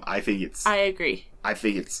Story film. I think it's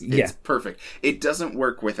Yeah. perfect. It doesn't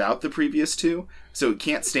work without the previous two, so it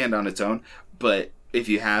can't stand on its own. But if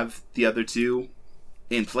you have the other two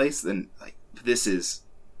in place, then this is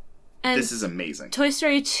amazing. Toy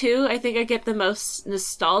Story 2, I think I get the most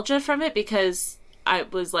nostalgia from it because I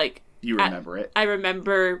was like, You remember it. I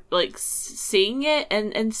remember like seeing it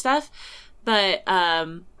and stuff. But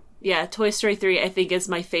yeah, Toy Story 3 I think is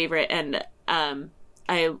my favorite, and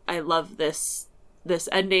I love this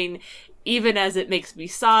ending. even as it makes me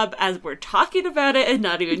sob as we're talking about it and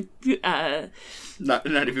not even not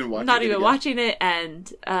even watching it.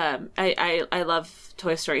 And I love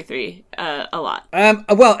Toy Story 3 a lot.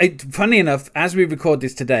 Well, funny enough, as we record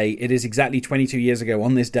this today, it is exactly 22 years ago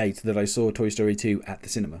on this date that I saw Toy Story 2 at the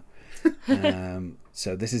cinema.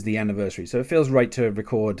 So this is the anniversary. So it feels right to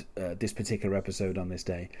record this particular episode on this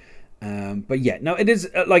day. But yeah, no, it is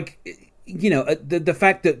the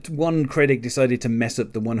fact that one critic decided to mess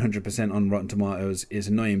up the 100% on Rotten Tomatoes is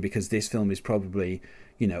annoying, because this film is probably,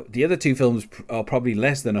 the other two films are probably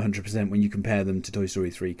less than 100% when you compare them to Toy Story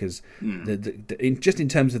 3, because just in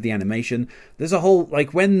terms of the animation, there's a whole,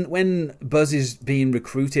 like, when Buzz is being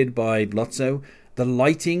recruited by Lotso, the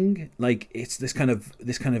lighting, like, it's this kind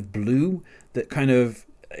of blue that kind of,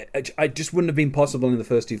 I just wouldn't have been possible in the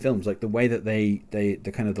first two films. Like, the way that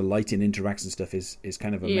the kind of the lighting interacts and stuff is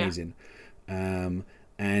kind of amazing.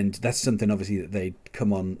 And that's something obviously that they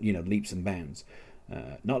come on, leaps and bounds.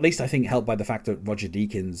 Not least, I think, helped by the fact that Roger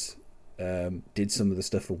Deakins did some of the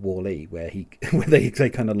stuff for Wall-E, where they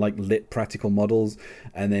kind of like lit practical models,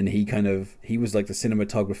 and then he was like the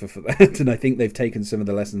cinematographer for that. And I think they've taken some of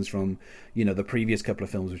the lessons from the previous couple of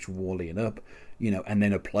films, which were Wall-E and Up, and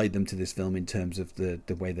then applied them to this film in terms of the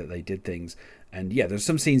way that they did things. And yeah, there's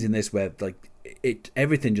some scenes in this where like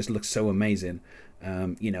everything just looks so amazing.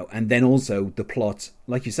 And then also the plot,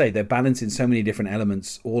 like you say, they're balancing so many different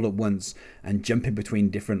elements all at once and jumping between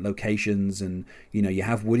different locations, and you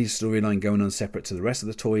have Woody's storyline going on separate to the rest of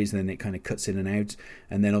the toys, and then it kind of cuts in and out,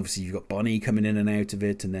 and then obviously you've got Bonnie coming in and out of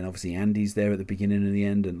it, and then obviously Andy's there at the beginning and the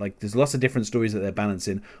end, and like there's lots of different stories that they're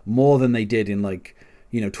balancing more than they did in like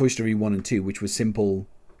Toy Story 1 and 2, which was simple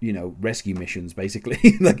rescue missions,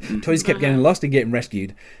 basically. Like, toys kept getting lost and getting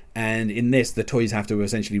rescued, and in this, the toys have to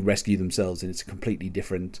essentially rescue themselves, and it's a completely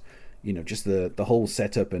different, just the whole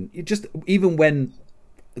setup, and it just, even when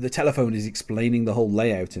the telephone is explaining the whole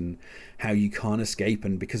layout and how you can't escape,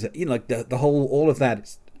 and because like the whole, all of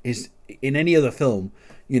that is in any other film,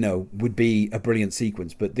 would be a brilliant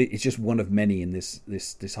sequence, but it's just one of many in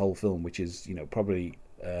this whole film, which is probably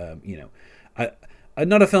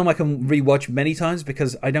not a film I can rewatch many times,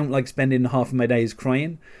 because I don't like spending half of my days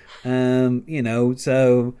crying.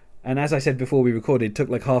 So, and as I said before we recorded, it took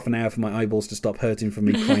like half an hour for my eyeballs to stop hurting from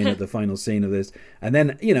me crying at the final scene of this. And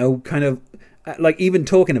then, kind of, like, even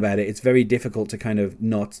talking about it, it's very difficult to kind of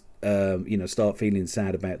not, start feeling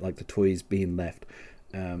sad about, like, the toys being left.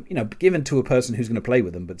 Given to a person who's going to play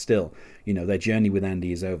with them, but still, their journey with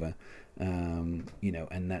Andy is over. And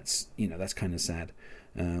that's kind of sad.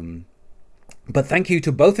 But thank you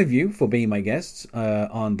to both of you for being my guests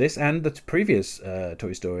on this and the previous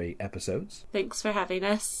Toy Story episodes. Thanks for having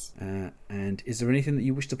us. And is there anything that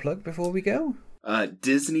you wish to plug before we go?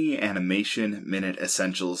 Disney Animation Minute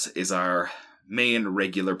Essentials is our main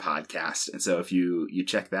regular podcast. And so if you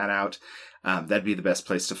check that out, that'd be the best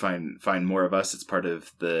place to find more of us. It's part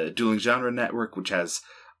of the Dueling Genre Network, which has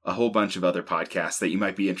a whole bunch of other podcasts that you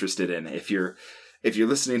might be interested in. If you're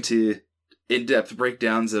listening to in-depth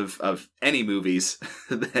breakdowns of any movies,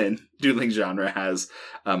 then Dueling Genre has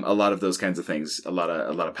a lot of those kinds of things, a lot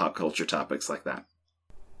of pop culture topics like that.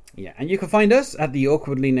 Yeah, and you can find us at the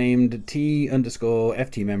awkwardly named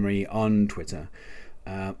T_FT Memory on Twitter.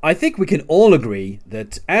 I think we can all agree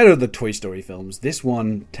that out of the Toy Story films, this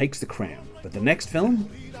one takes the crown, but the next film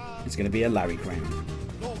is going to be a Larry crown.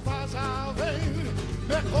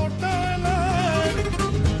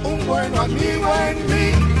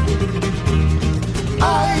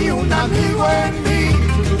 Hay un amigo en mí,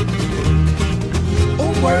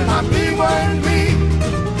 un buen amigo en mí.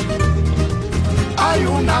 Hay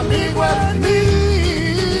un amigo en mí.